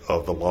rate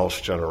of the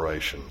lost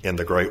generation in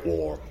the Great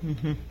War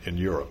in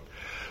Europe.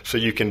 So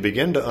you can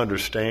begin to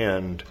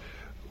understand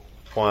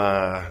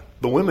why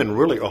the women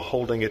really are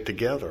holding it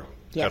together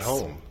at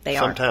home. They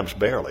sometimes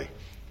barely.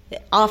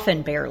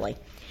 Often barely.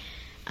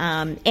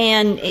 And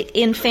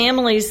in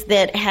families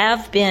that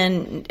have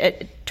been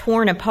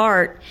torn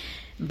apart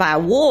by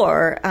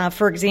war,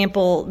 for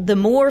example, the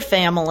Moore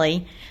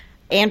family,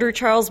 Andrew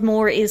Charles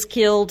Moore is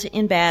killed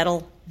in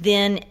battle,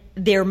 then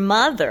their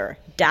mother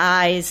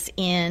dies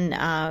in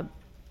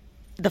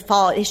the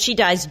fall. She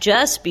dies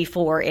just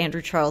before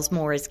Andrew Charles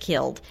Moore is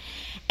killed.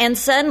 And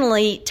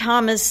suddenly,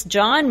 Thomas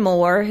John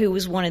Moore, who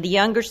was one of the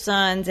younger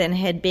sons and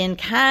had been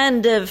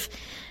kind of,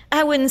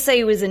 I wouldn't say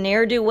he was a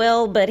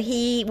ne'er-do-well, but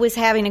he was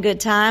having a good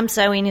time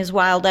sowing his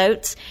wild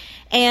oats.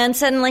 And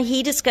suddenly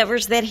he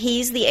discovers that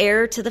he's the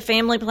heir to the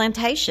family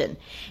plantation.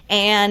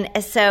 And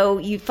so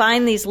you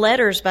find these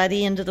letters by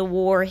the end of the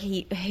war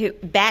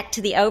back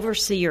to the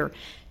overseer,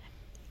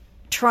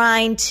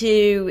 trying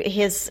to,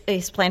 his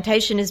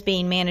plantation is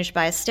being managed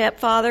by a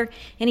stepfather,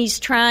 and he's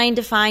trying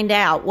to find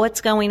out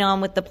what's going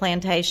on with the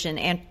plantation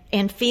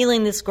and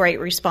feeling this great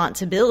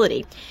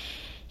responsibility.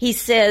 He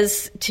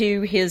says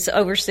to his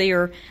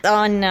overseer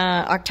on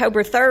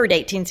October 3rd,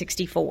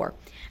 1864,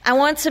 I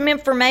want some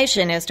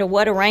information as to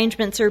what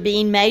arrangements are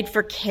being made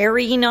for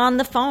carrying on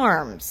the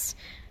farms,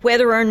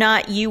 whether or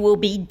not you will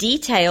be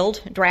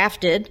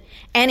drafted,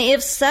 and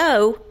if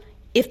so,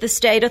 if the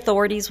state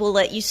authorities will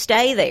let you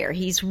stay there.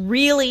 He's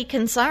really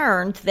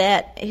concerned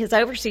that his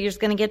overseer is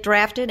going to get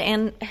drafted,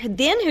 and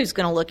then who's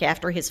going to look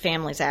after his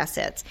family's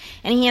assets?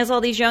 And he has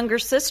all these younger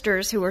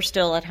sisters who are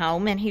still at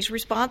home, and he's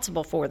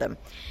responsible for them.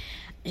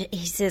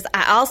 He says,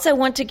 I also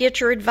want to get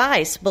your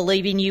advice,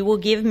 believing you will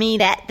give me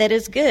that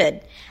is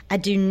good. I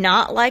do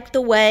not like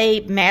the way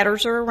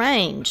matters are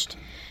arranged.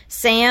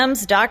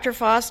 Sam's, Dr.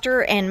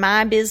 Foster, and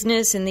my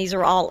business, and these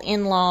are all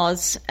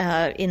in-laws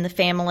in the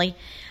family,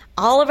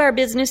 all of our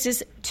business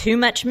is too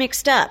much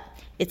mixed up.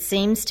 It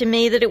seems to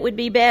me that it would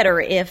be better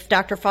if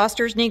Dr.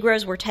 Foster's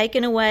Negroes were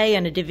taken away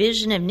and a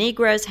division of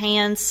Negroes'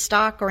 hands,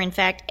 stock, or in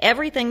fact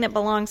everything that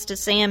belongs to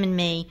Sam and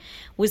me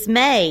was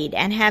made,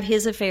 and have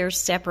his affairs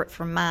separate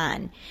from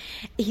mine.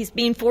 He's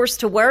being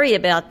forced to worry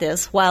about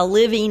this while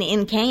living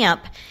in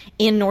camp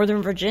in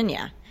Northern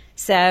Virginia.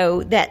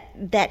 So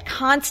that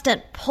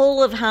constant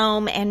pull of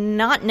home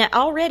and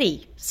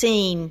already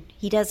seeing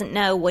he doesn't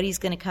know what he's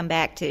going to come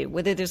back to,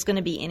 whether there's going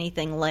to be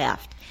anything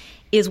left,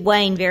 is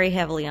weighing very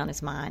heavily on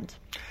his mind.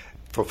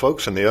 For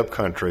folks in the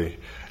upcountry,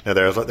 now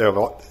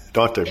don't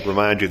have to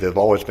remind you, there have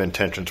always been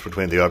tensions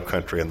between the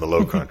upcountry and the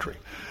low country.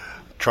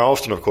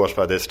 Charleston, of course,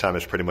 by this time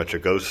is pretty much a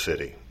ghost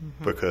city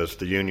because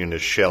the Union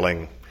is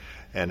shelling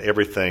and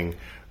everything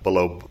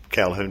below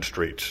Calhoun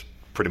Street's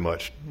pretty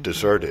much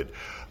deserted.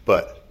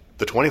 But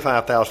the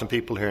 25,000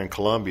 people here in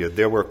Columbia,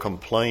 there were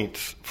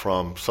complaints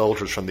from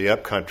soldiers from the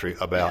upcountry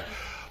about,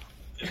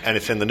 and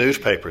it's in the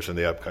newspapers in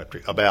the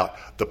upcountry, about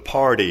the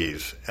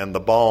parties and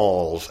the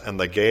balls and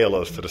the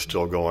galas that are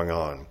still going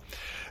on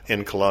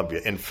in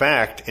Columbia. In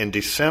fact, in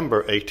December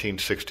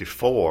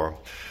 1864,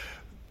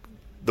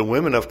 the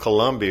women of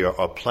Columbia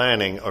are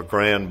planning a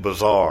grand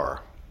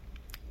bazaar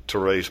to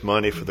raise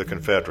money for the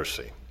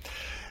Confederacy.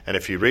 And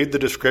if you read the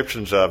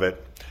descriptions of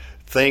it,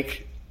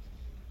 think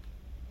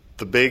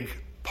the big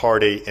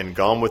party in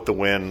Gone with the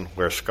Wind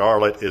where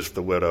Scarlett is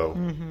the widow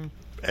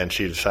and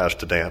she decides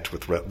to dance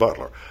with Rhett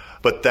Butler.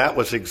 But that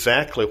was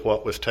exactly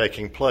what was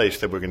taking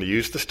place. They were going to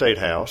use the State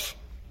House,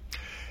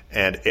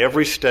 and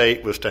every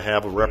state was to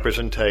have a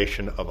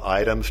representation of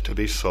items to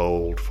be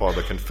sold for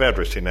the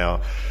Confederacy.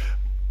 Now,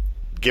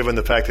 given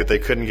the fact that they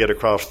couldn't get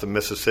across the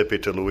Mississippi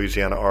to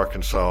Louisiana,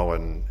 Arkansas,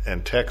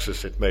 and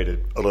Texas, it made it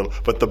a little...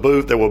 But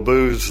there were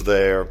booths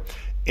there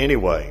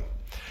anyway.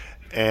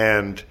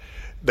 And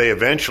they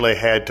eventually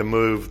had to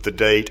move the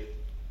date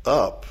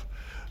up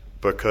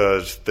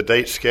because the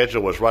date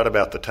schedule was right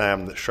about the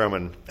time that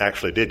Sherman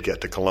actually did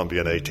get to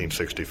Columbia in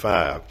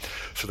 1865.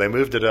 So they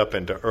moved it up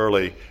into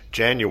early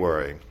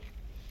January.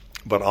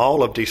 But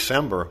all of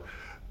December,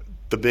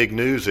 the big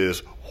news is,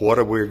 what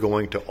are we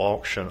going to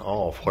auction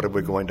off? What are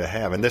we going to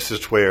have? And this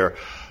is where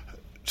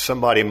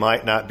somebody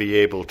might not be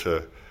able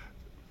to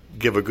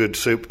give a good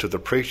soup to the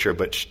preacher,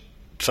 but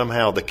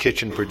somehow the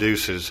kitchen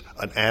produces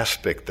an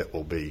aspic that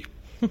will be,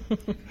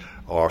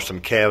 or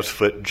some calf's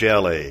foot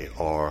jelly,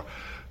 or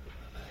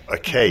a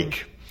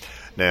cake.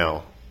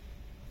 Now,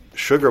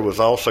 sugar was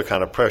also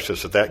kind of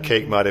precious. That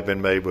cake might have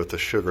been made with a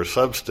sugar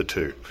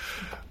substitute.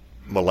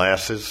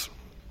 Molasses,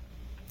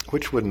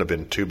 which wouldn't have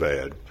been too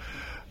bad,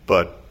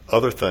 but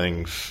other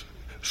things,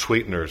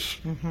 sweeteners,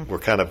 were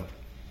kind of,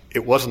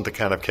 it wasn't the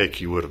kind of cake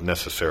you would have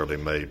necessarily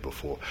made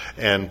before.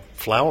 And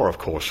flour, of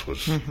course,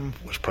 was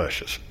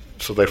precious.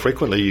 So they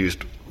frequently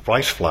used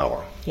rice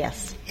flour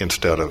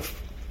instead of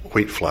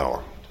wheat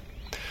flour.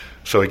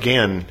 So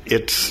again,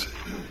 it's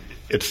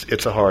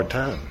a hard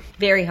time.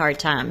 Very hard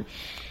time.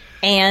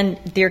 And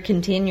they're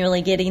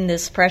continually getting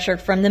this pressure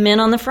from the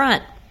men on the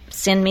front.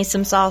 Send me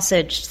some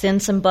sausage,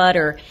 send some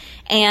butter.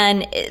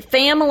 And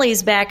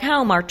families back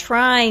home are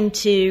trying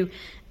to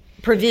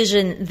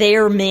provision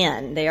their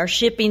men. They are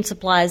shipping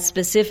supplies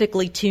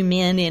specifically to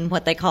men in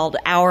what they called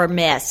our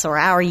mess or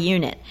our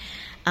unit.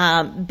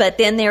 But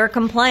then there are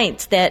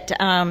complaints that,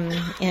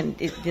 in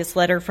this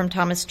letter from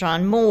Thomas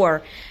John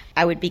Moore,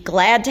 I would be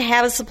glad to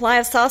have a supply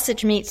of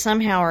sausage meat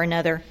somehow or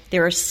another.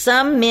 There are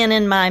some men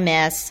in my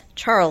mess,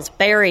 Charles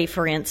Berry,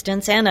 for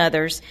instance, and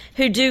others,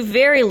 who do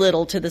very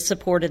little to the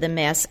support of the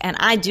mess, and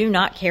I do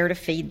not care to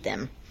feed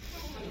them.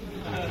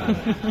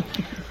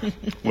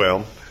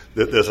 Well,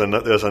 there's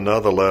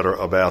another letter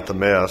about the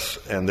mess,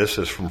 and this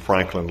is from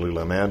Franklin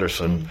Leland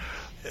Anderson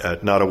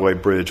at Nottoway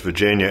Bridge,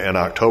 Virginia, in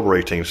October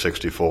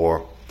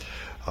 1864,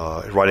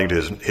 writing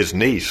to his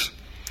niece.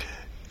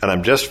 And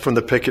I'm just from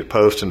the picket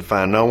post and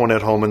find no one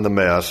at home in the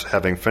mess,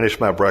 having finished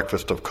my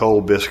breakfast of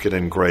cold biscuit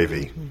and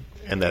gravy.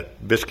 and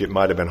that biscuit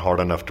might have been hard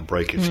enough to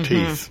break its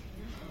teeth.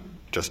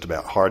 Just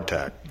about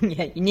hardtack.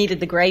 Yeah, you needed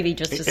the gravy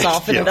just to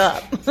soften it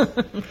up.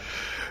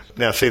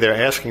 Now, see,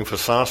 they're asking for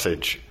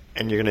sausage,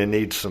 and you're going to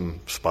need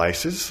some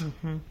spices.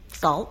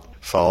 Salt.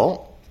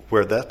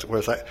 Where's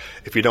that?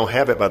 If you don't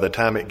have it by the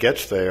time it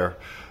gets there,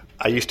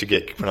 I used to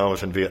get, when I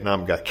was in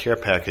Vietnam, got care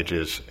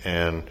packages,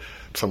 and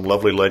some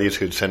lovely ladies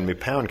who'd send me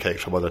pound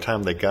cakes. So by the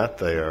time they got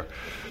there,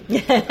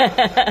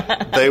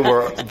 they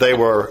were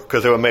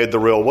because they were made the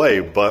real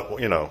way, but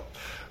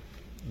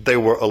they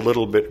were a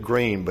little bit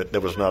green. But there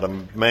was not a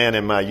man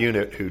in my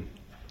unit who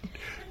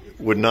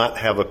would not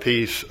have a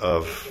piece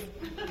of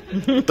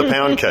the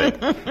pound cake.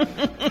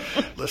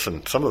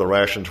 Listen, some of the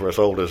rations were as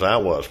old as I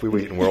was. We were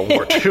eating World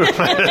War II.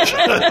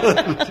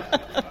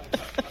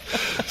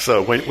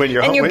 So when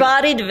you're and your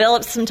body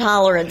develops some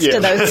tolerance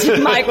to those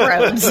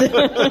microbes.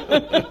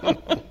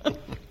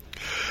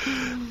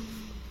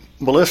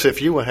 Melissa,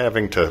 if you were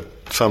having to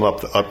sum up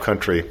the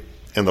upcountry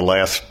in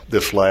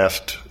this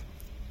last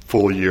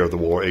full year of the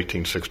war,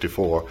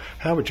 1864,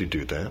 how would you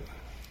do that?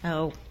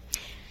 Oh,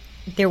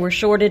 there were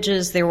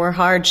shortages, there were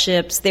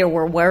hardships, there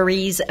were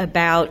worries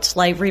about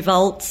slave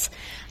revolts.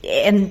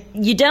 And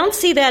you don't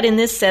see that in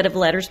this set of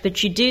letters,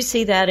 but you do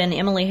see that in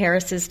Emily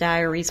Harris's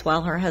diaries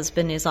while her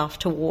husband is off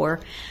to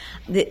war.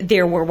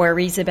 There were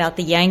worries about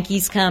the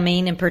Yankees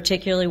coming, and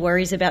particularly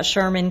worries about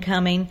Sherman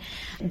coming.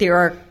 There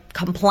are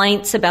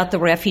complaints about the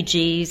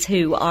refugees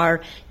who are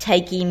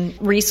taking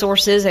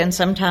resources and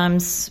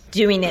sometimes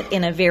doing it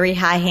in a very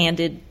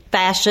high-handed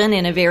fashion,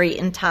 in a very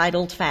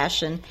entitled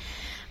fashion.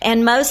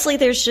 And mostly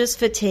there's just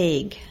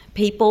fatigue.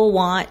 People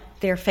want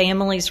their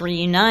families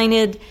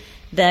reunited.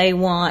 They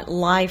want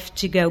life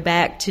to go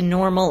back to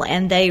normal,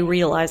 and they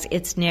realize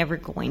it's never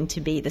going to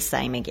be the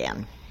same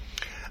again.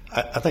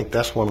 I think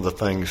that's one of the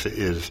things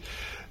is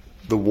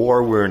the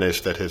war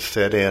weariness that has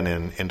set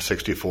in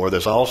 64.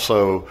 There's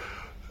also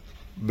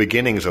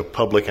beginnings of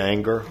public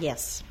anger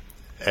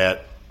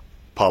at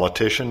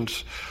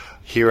politicians.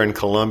 Here in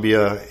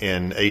Columbia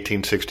in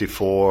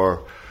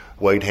 1864,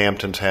 Wade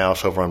Hampton's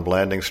house over on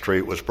Blanding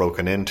Street was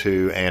broken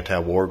into.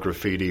 Anti-war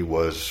graffiti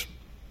was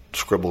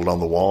scribbled on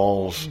the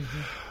walls.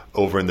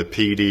 Over in the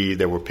PD,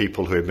 there were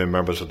people who had been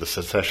members of the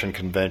Secession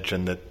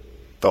Convention that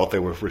thought they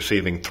were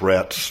receiving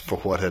threats for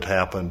what had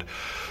happened.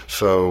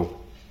 So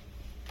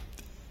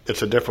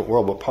it's a different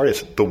world, but part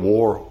is the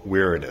war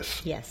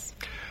weariness. Yes.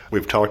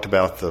 We've talked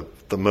about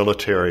the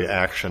military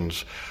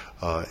actions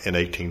in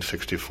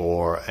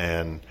 1864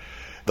 and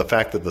the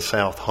fact that the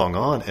South hung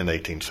on in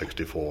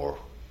 1864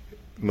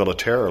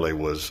 militarily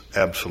was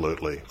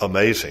absolutely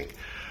amazing.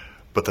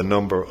 But the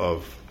number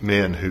of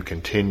men who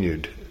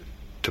continued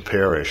to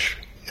perish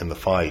in the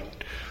fight,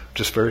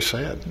 just very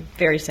sad.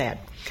 Very sad.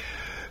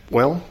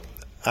 Well,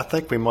 I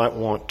think we might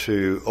want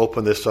to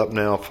open this up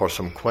now for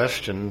some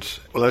questions.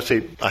 Well, let's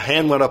see. A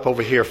hand went up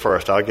over here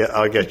first. I'll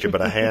get you,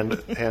 but a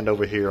hand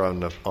over here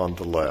on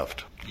the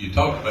left. You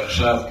talked about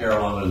South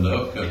Carolina and the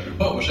upcountry.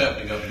 What was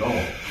happening up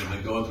north? Were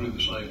they going through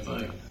the same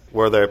thing?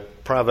 Were there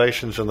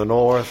privations in the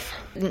north?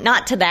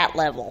 Not to that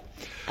level.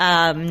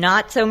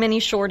 Not so many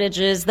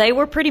shortages. They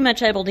were pretty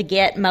much able to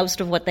get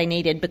most of what they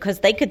needed because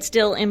they could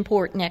still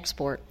import and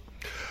export.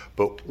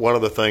 But one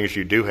of the things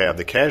you do have,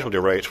 the casualty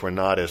rates were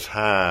not as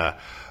high,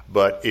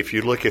 but if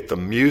you look at the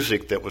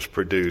music that was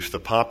produced, the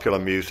popular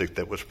music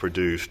that was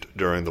produced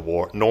during the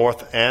war,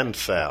 North and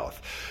South,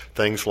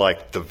 things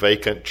like The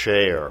Vacant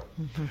Chair,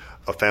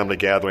 a family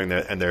gathering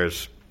there, and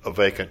there's a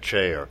vacant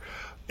chair.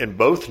 In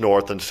both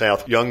North and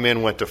South, young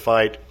men went to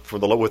fight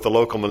with the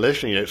local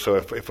militia unit, so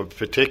if a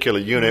particular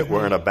unit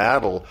were in a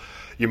battle,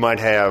 you might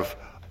have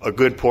a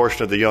good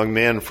portion of the young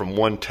men from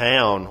one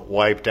town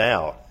wiped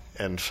out.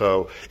 And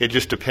so it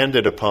just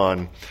depended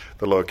upon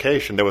the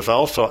location. There was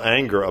also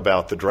anger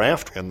about the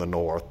draft in the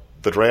North,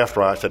 the draft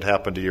riots that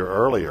happened a year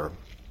earlier,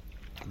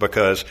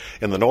 because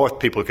in the North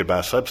people could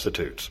buy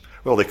substitutes.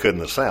 Well, they could in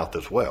the South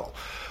as well.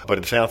 But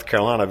in South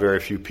Carolina, very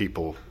few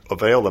people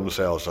availed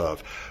themselves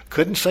of.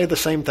 Couldn't say the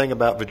same thing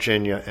about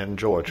Virginia and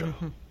Georgia,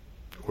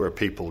 where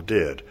people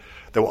did.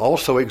 There were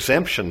also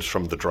exemptions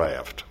from the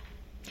draft.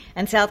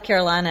 And South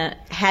Carolina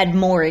had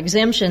more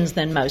exemptions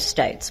than most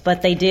states,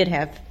 but they did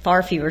have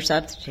far fewer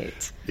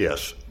substitutes.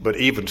 Yes, but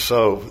even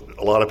so,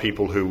 a lot of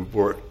people who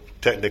were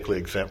technically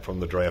exempt from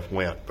the draft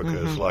went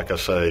because, like I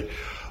say,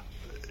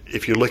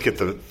 if you look at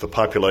the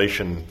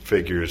population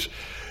figures,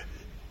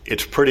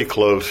 it's pretty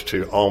close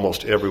to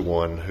almost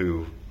everyone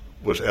who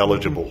was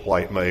eligible,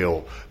 white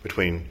male,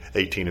 between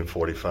 18 and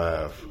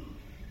 45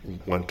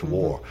 went to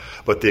war.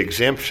 But the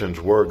exemptions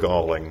were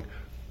galling,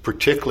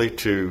 particularly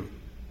to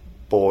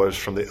boys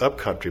from the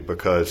upcountry,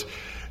 because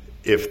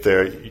if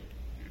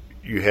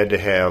you had to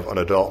have an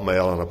adult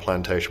male on a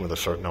plantation with a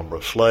certain number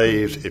of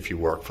slaves, if you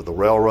work for the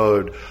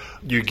railroad,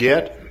 you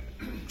get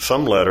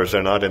some letters,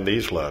 they're not in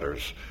these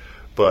letters,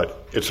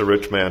 but it's a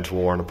rich man's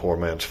war and a poor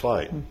man's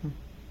fight.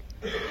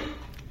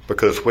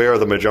 Because where are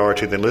the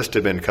majority of the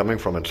enlisted men coming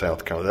from in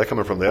South Carolina? They're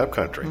coming from the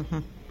upcountry.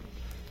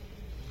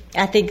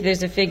 I think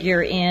there's a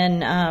figure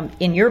in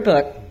your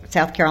book,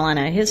 South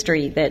Carolina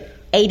History, that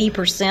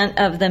 80%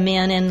 of the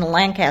men in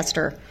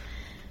Lancaster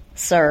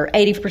served.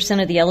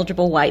 80% of the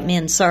eligible white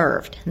men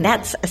served.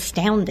 That's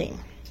astounding.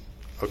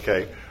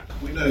 Okay.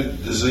 We know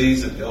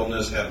disease and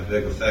illness have a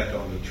big effect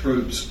on the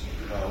troops.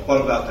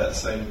 What about that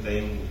same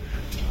thing,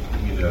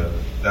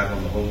 back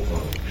on the home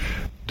front?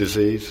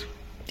 Disease?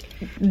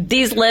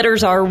 These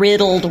letters are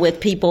riddled with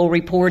people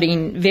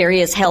reporting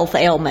various health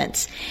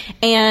ailments.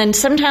 And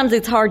sometimes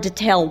it's hard to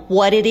tell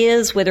what it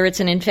is, whether it's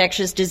an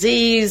infectious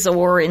disease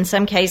or in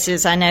some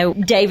cases, I know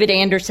David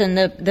Anderson,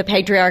 the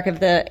patriarch of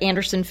the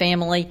Anderson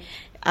family,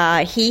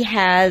 he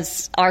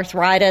has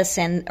arthritis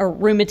or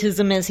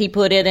rheumatism, as he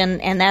put it,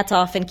 and that's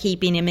often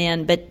keeping him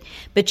in.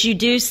 But you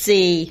do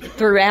see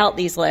throughout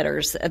these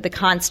letters the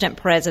constant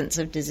presence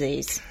of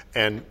disease.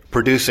 And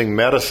producing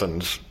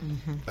medicines,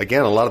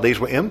 again, a lot of these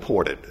were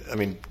imported. I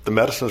mean, the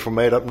medicines were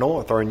made up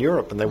north or in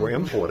Europe, and they were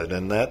imported.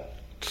 And that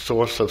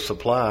source of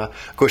supply,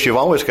 of course, you've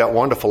always got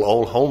wonderful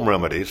old home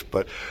remedies,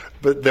 but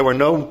there were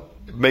no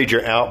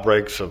major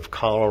outbreaks of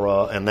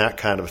cholera and that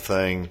kind of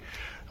thing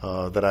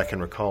that I can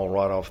recall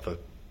right off the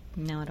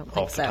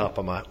top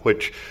of my,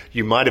 which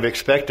you might have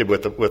expected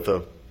with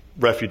the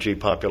refugee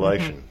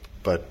population,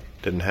 but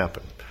didn't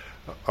happen.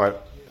 All right.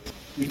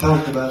 You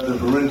talked about the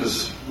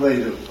horrendous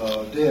rate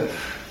of death.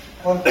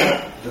 What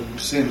about the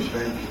percentage of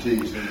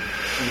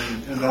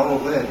amputees and all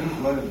of that? Who's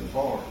running the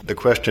farm? The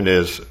question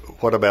is,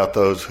 what about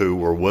those who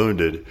were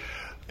wounded?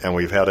 And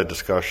we've had a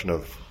discussion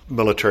of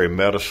military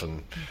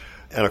medicine.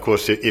 And of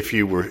course, if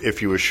you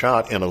were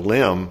shot in a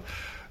limb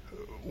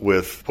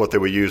with what they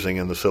were using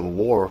in the Civil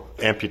War,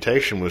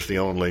 amputation was the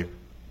only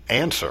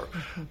answer.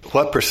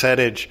 What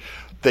percentage?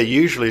 They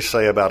usually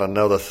say about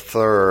another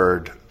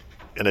third,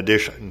 in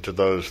addition to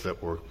those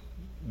that were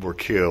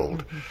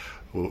killed,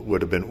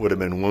 would have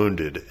been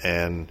wounded.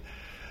 And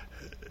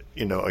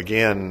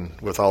again,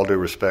 with all due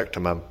respect to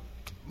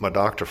my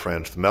doctor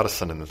friends, the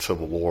medicine in the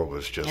Civil War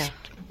was just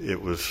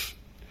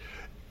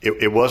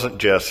it wasn't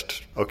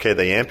just okay,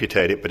 they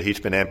amputate it, but he's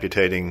been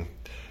amputating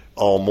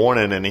all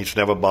morning and he's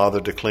never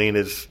bothered to clean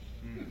his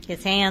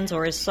hands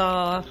or his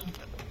saw.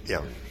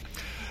 Yeah.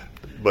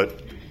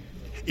 But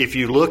if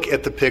you look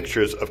at the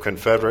pictures of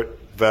Confederate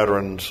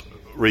veterans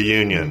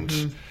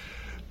reunions,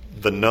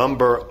 the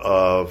number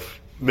of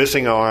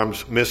missing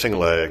arms, missing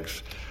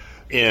legs,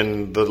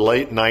 in the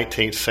late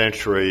 19th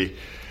century,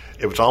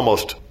 it was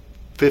almost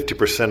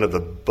 50% of the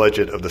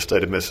budget of the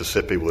state of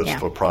Mississippi was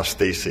for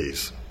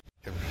prostheses.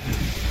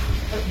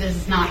 This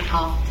is not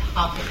off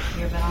topic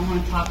here, but I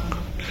want to talk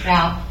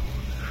about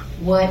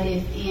what,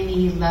 if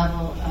any,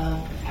 level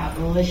of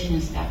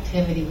abolitionist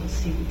activity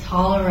was even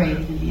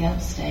tolerated in the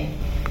upstate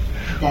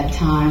at that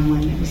time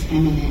when it was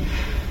imminent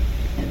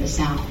that the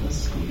South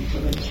was going to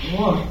go into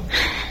war.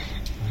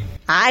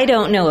 I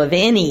don't know of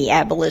any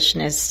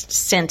abolitionist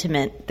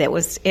sentiment that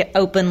was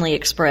openly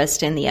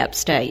expressed in the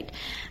upstate.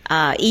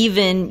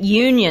 Even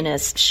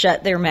Unionists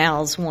shut their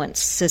mouths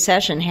once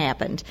secession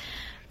happened.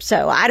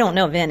 So I don't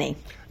know of any.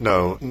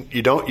 No,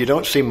 you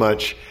don't see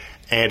much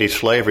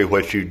anti-slavery.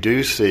 What you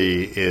do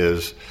see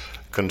is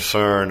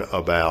concern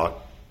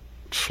about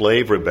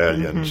slave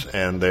rebellions,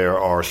 and there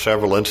are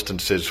several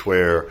instances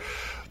where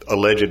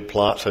alleged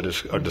plots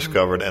are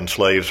discovered and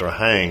slaves are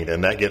hanged,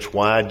 and that gets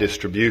wide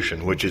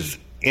distribution, which is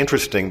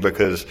interesting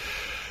because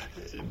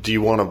do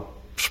you want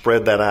to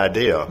spread that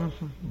idea?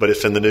 But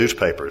it's in the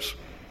newspapers.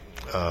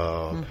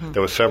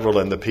 There were several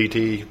in the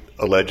PT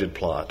alleged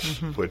plots,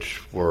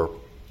 which were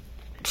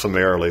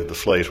summarily the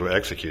slaves were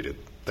executed.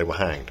 They were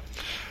hanged.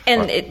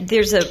 And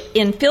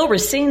in Phil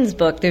Racine's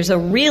book, there's a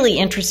really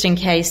interesting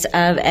case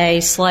of a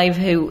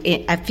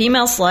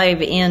female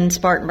slave in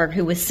Spartanburg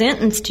who was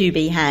sentenced to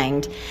be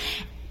hanged.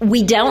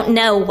 We don't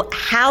know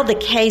how the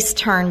case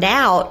turned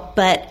out,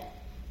 but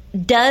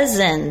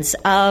dozens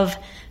of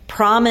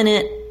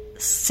prominent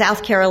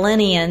South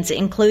Carolinians,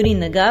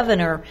 including the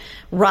governor,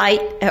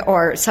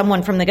 or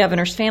someone from the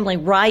governor's family,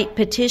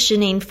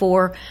 petitioning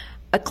for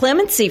a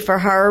clemency for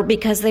her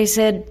because they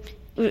said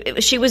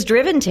she was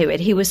driven to it.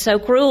 He was so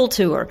cruel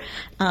to her.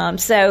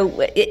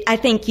 I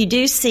think you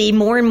do see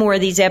more and more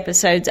of these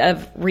episodes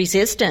of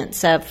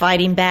resistance, of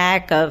fighting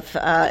back, of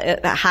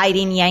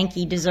hiding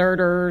Yankee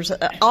deserters,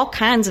 all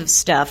kinds of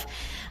stuff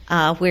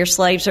where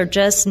slaves are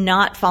just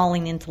not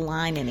falling into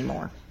line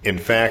anymore. In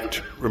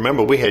fact,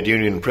 remember we had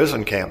Union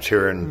prison camps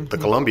here in the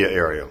Columbia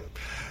area.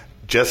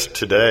 Just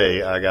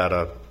today I got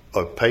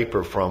a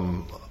paper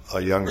from a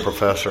young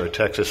professor at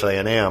Texas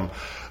A&M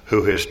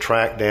who has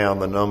tracked down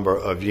the number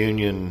of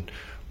Union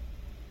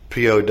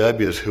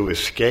POWs who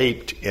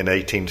escaped in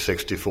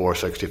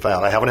 1864-65.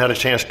 I haven't had a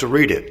chance to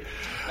read it,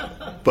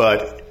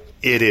 but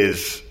it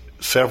is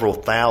several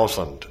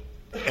thousand,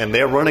 and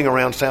they're running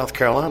around South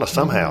Carolina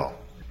somehow.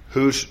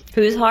 Who's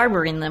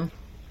harboring them?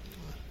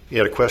 You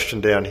had a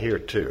question down here,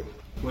 too.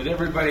 With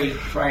everybody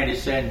trying to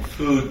send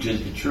food to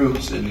the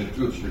troops and the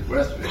troops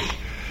requested it,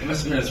 it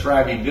must have been a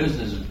thriving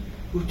business.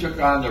 Who took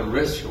on the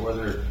risk, or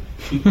whether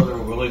people that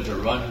were willing to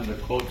run the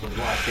coastal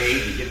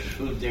blockade to get the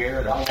food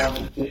there? And how long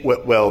did it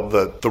take? Well,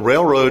 the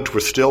railroads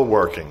were still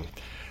working,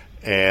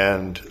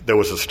 and there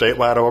was a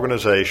statewide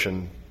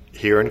organization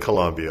here in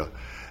Columbia,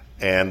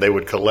 and they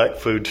would collect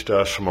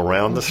foodstuffs from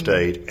around the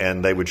state,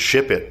 and they would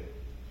ship it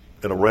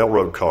in a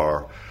railroad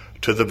car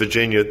to the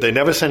Virginia. They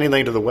never sent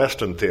anything to the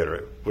Western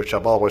Theater, which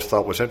I've always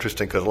thought was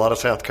interesting because a lot of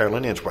South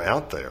Carolinians were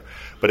out there.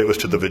 But it was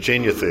to the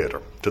Virginia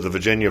Theater, to the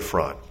Virginia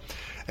front.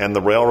 And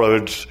the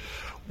railroads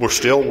were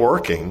still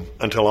working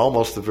until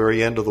almost the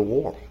very end of the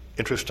war,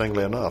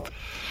 interestingly enough.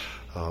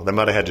 They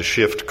might have had to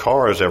shift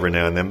cars every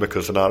now and then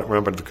because,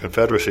 remember, the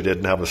Confederacy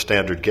didn't have a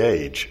standard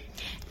gauge.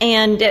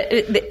 And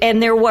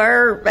there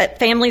were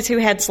families who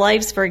had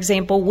slaves, for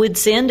example, would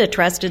send a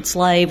trusted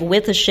slave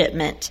with a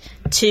shipment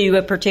to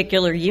a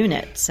particular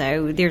unit.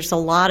 So there's a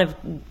lot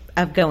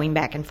of going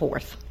back and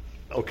forth.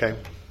 Okay.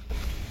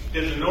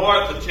 Did the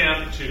North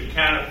attempt to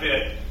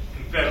counterfeit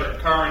Confederate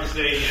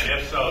currency, and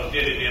if so,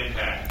 did it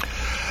impact?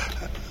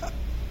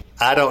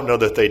 I don't know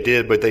that they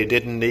did, but they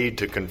didn't need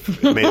to.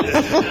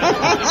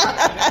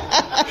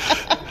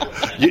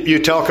 You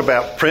talk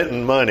about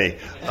printing money.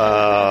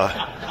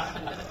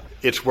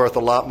 It's worth a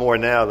lot more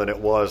now than it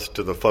was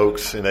to the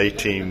folks in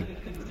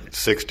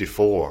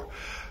 1864.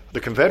 The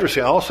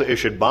Confederacy also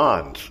issued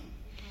bonds,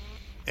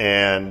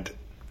 and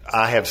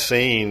I have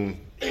seen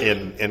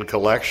in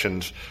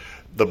collections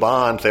the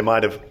bonds. They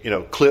might have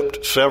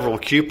clipped several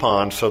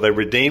coupons so they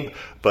redeemed,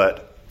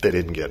 but they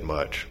didn't get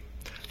much.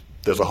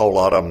 There's a whole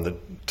lot of them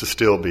to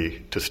still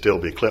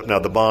be clipped. Now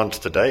the bonds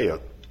today are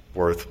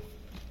worth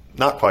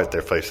not quite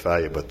their face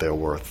value, but they're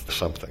worth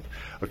something.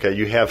 Okay,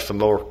 you have some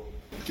more.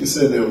 You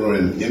said there were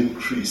an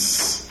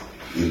increase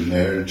in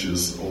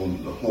marriages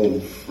on the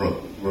home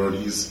front. Were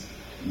these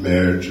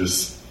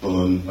marriages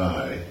spun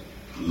by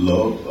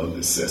love or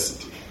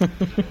necessity?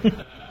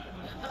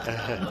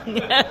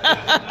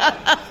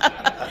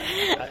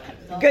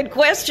 Good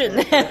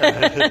question.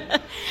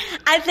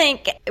 I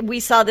think we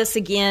saw this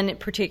again,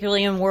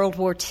 particularly in World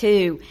War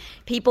II.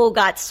 People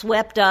got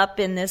swept up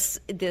in this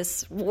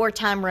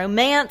wartime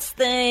romance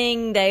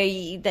thing.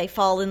 They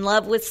fall in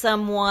love with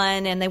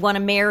someone and they want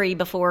to marry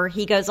before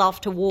he goes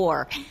off to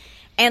war.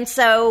 And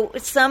so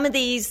some of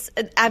these,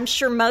 I'm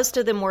sure most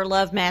of them were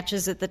love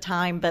matches at the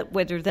time, but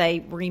whether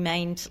they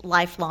remained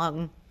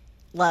lifelong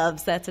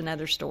loves, that's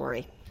another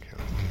story.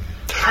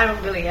 I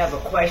don't really have a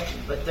question,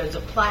 but there's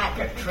a plaque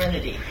at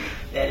Trinity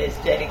that is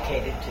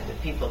dedicated to the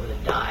people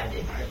that died,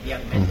 the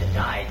young men that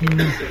died in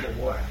the Civil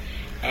War.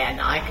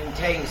 And I can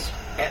tell you,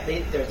 at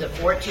least there's a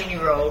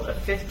 14-year-old, a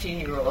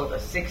 15-year-old, a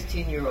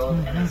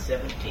 16-year-old, and a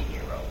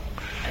 17-year-old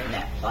in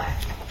that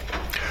plaque.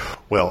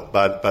 Well,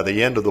 by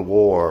the end of the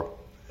war,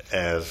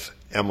 as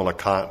Emma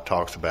LeConte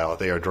talks about,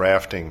 they are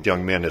drafting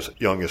young men as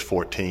young as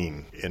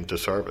 14 into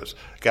service.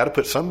 Got to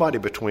put somebody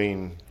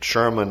between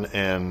Sherman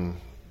and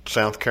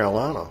South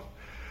Carolina.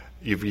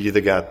 You've either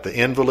got the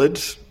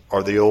invalids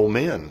or the old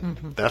men.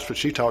 Mm-hmm. That's what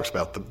she talks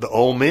about, the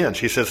old men.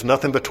 She says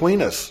nothing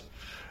between us,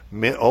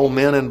 old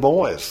men and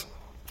boys.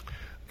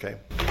 Okay.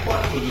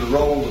 What was the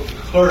role of the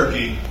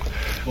clergy,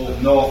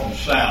 both North and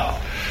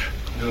South,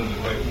 during the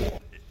Great War?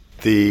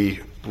 The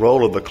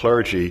role of the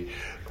clergy,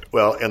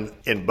 well,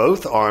 in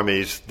both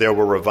armies, there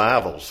were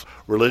revivals.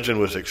 Religion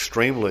was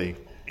extremely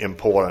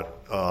important.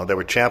 There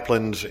were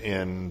chaplains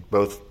in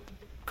both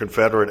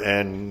Confederate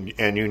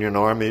and Union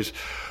armies,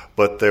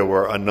 but there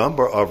were a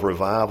number of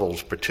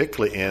revivals,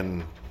 particularly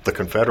in the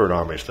Confederate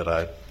armies that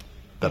I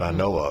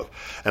know of.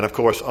 And of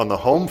course, on the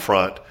home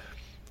front,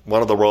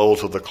 one of the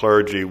roles of the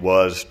clergy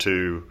was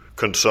to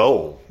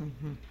console.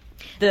 Mm-hmm.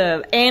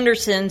 The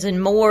Andersons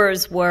and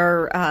Moores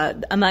were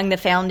among the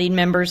founding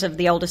members of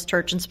the oldest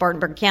church in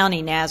Spartanburg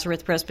County,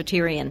 Nazareth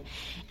Presbyterian,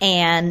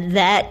 and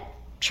that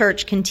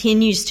church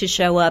continues to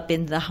show up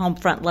in the home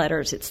front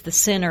letters. It's the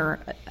center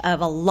of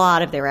a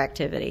lot of their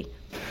activity.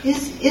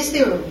 Is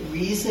there a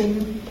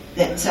reason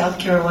that South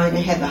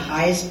Carolina had the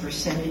highest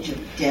percentage of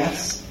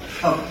deaths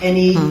of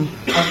any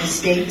of the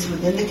states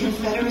within the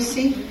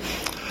Confederacy?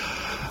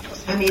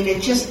 I mean,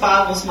 it just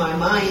boggles my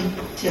mind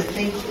to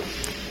think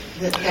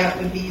that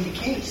would be the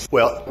case.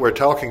 Well, we're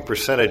talking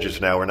percentages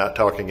now. We're not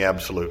talking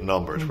absolute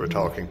numbers. Mm-hmm. We're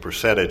talking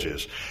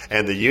percentages.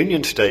 And the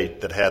Union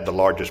state that had the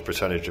largest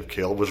percentage of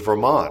killed was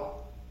Vermont.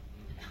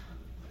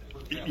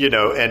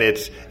 And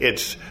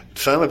it's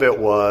some of it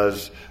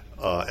was,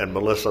 and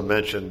Melissa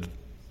mentioned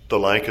the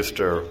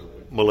Lancaster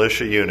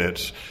militia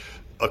units.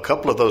 A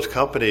couple of those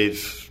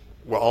companies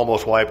were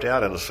almost wiped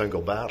out in a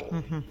single battle.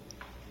 Mm-hmm.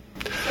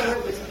 So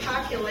it was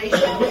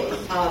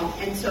population-based,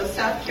 and so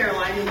South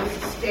Carolina was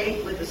a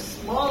state with a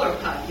smaller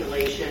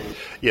population.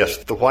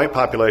 Yes, the white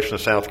population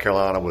of South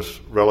Carolina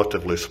was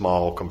relatively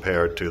small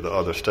compared to the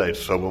other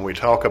states. So when we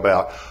talk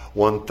about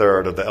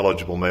 1/3 of the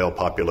eligible male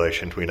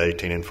population between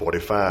 18 and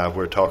 45,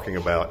 we're talking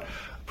about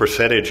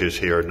percentages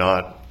here,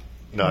 not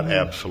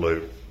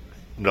absolute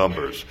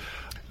numbers.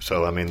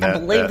 So, I mean, I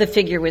believe the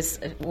figure was,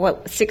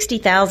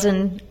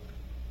 60,000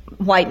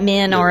 white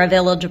men are of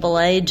eligible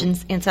age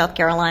in South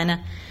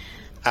Carolina.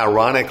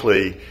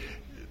 Ironically,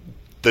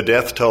 the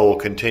death toll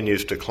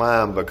continues to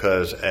climb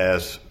because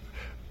as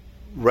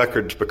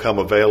records become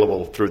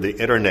available through the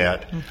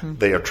internet, mm-hmm.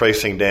 they are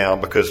tracing down,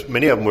 because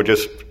many of them were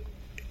just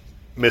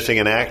missing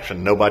in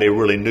action. Nobody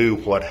really knew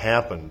what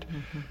happened.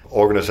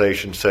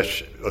 Organizations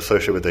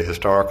associated with the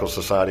Historical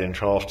Society in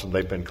Charleston,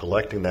 they've been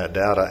collecting that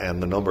data,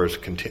 and the numbers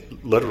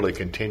literally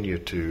continue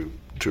to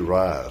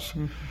rise.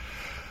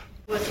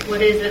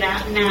 What is it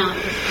at now?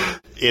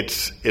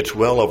 It's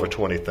well over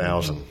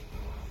 20,000.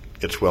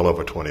 It's well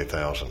over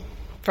 20,000.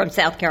 From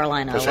South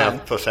Carolina alone.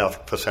 For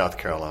South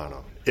Carolina.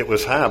 It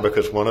was high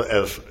because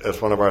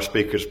as one of our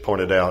speakers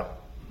pointed out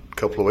a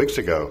couple of weeks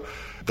ago,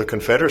 the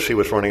Confederacy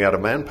was running out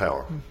of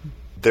manpower.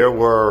 There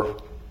were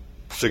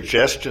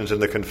suggestions in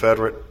the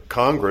Confederate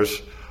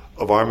Congress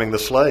of arming the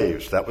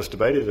slaves. That was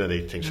debated in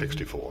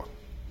 1864.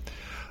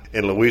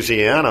 In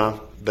Louisiana,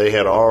 they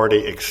had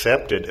already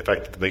accepted, in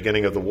fact, at the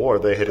beginning of the war,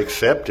 they had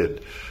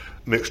accepted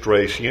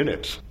mixed-race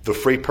units. The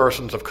free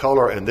persons of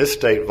color in this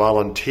state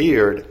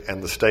volunteered,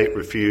 and the state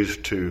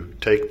refused to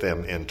take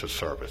them into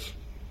service.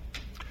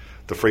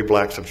 The free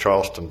blacks of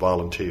Charleston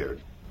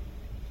volunteered.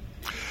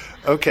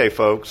 Okay,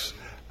 folks,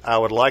 I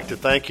would like to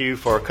thank you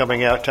for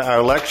coming out to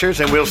our lectures,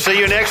 and we'll see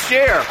you next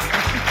year.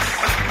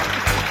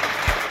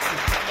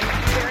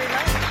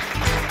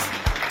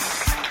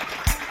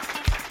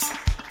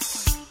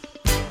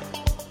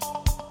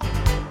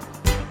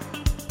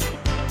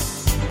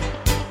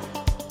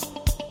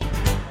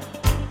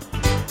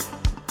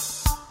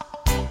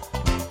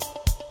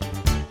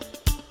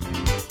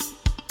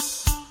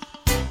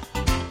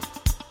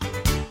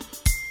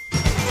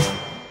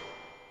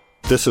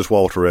 This is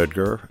Walter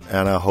Edgar,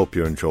 and I hope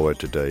you enjoyed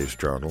today's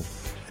journal.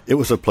 It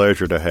was a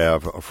pleasure to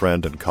have a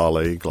friend and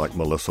colleague like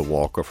Melissa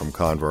Walker from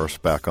Converse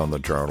back on the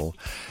journal,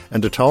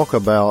 and to talk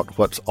about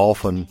what's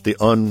often the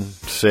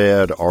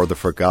unsaid or the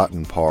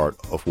forgotten part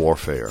of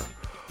warfare.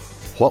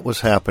 What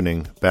was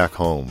happening back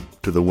home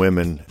to the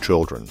women,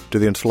 children, to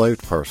the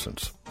enslaved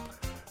persons,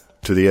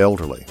 to the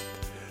elderly.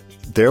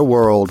 Their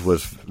world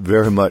was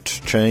very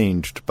much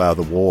changed by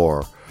the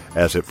war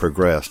as it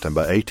progressed, and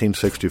by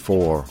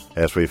 1864,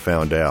 as we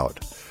found out,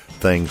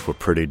 things were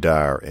pretty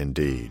dire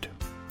indeed.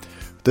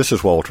 This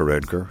is Walter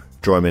Edgar.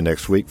 Join me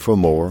next week for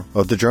more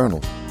of The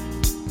Journal.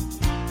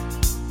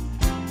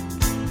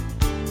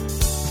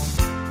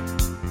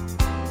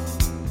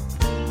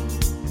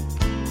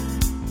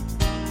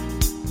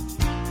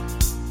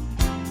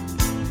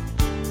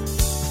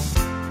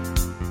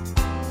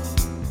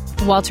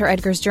 Walter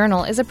Edgar's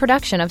Journal is a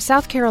production of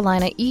South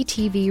Carolina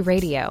ETV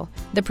Radio.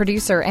 The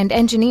producer and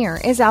engineer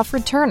is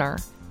Alfred Turner.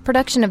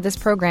 Production of this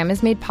program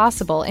is made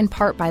possible in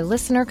part by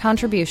listener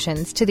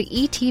contributions to the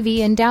ETV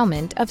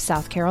Endowment of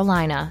South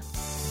Carolina.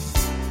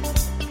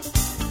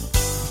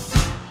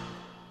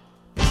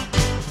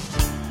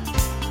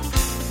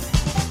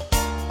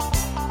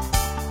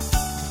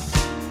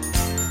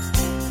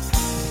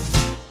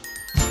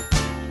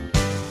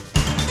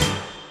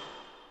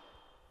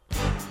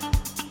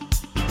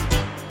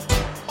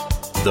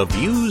 The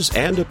views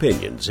and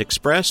opinions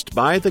expressed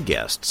by the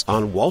guests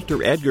on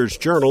Walter Edgar's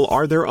Journal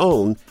are their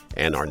own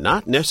and are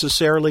not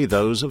necessarily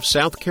those of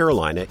South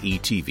Carolina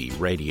ETV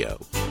Radio.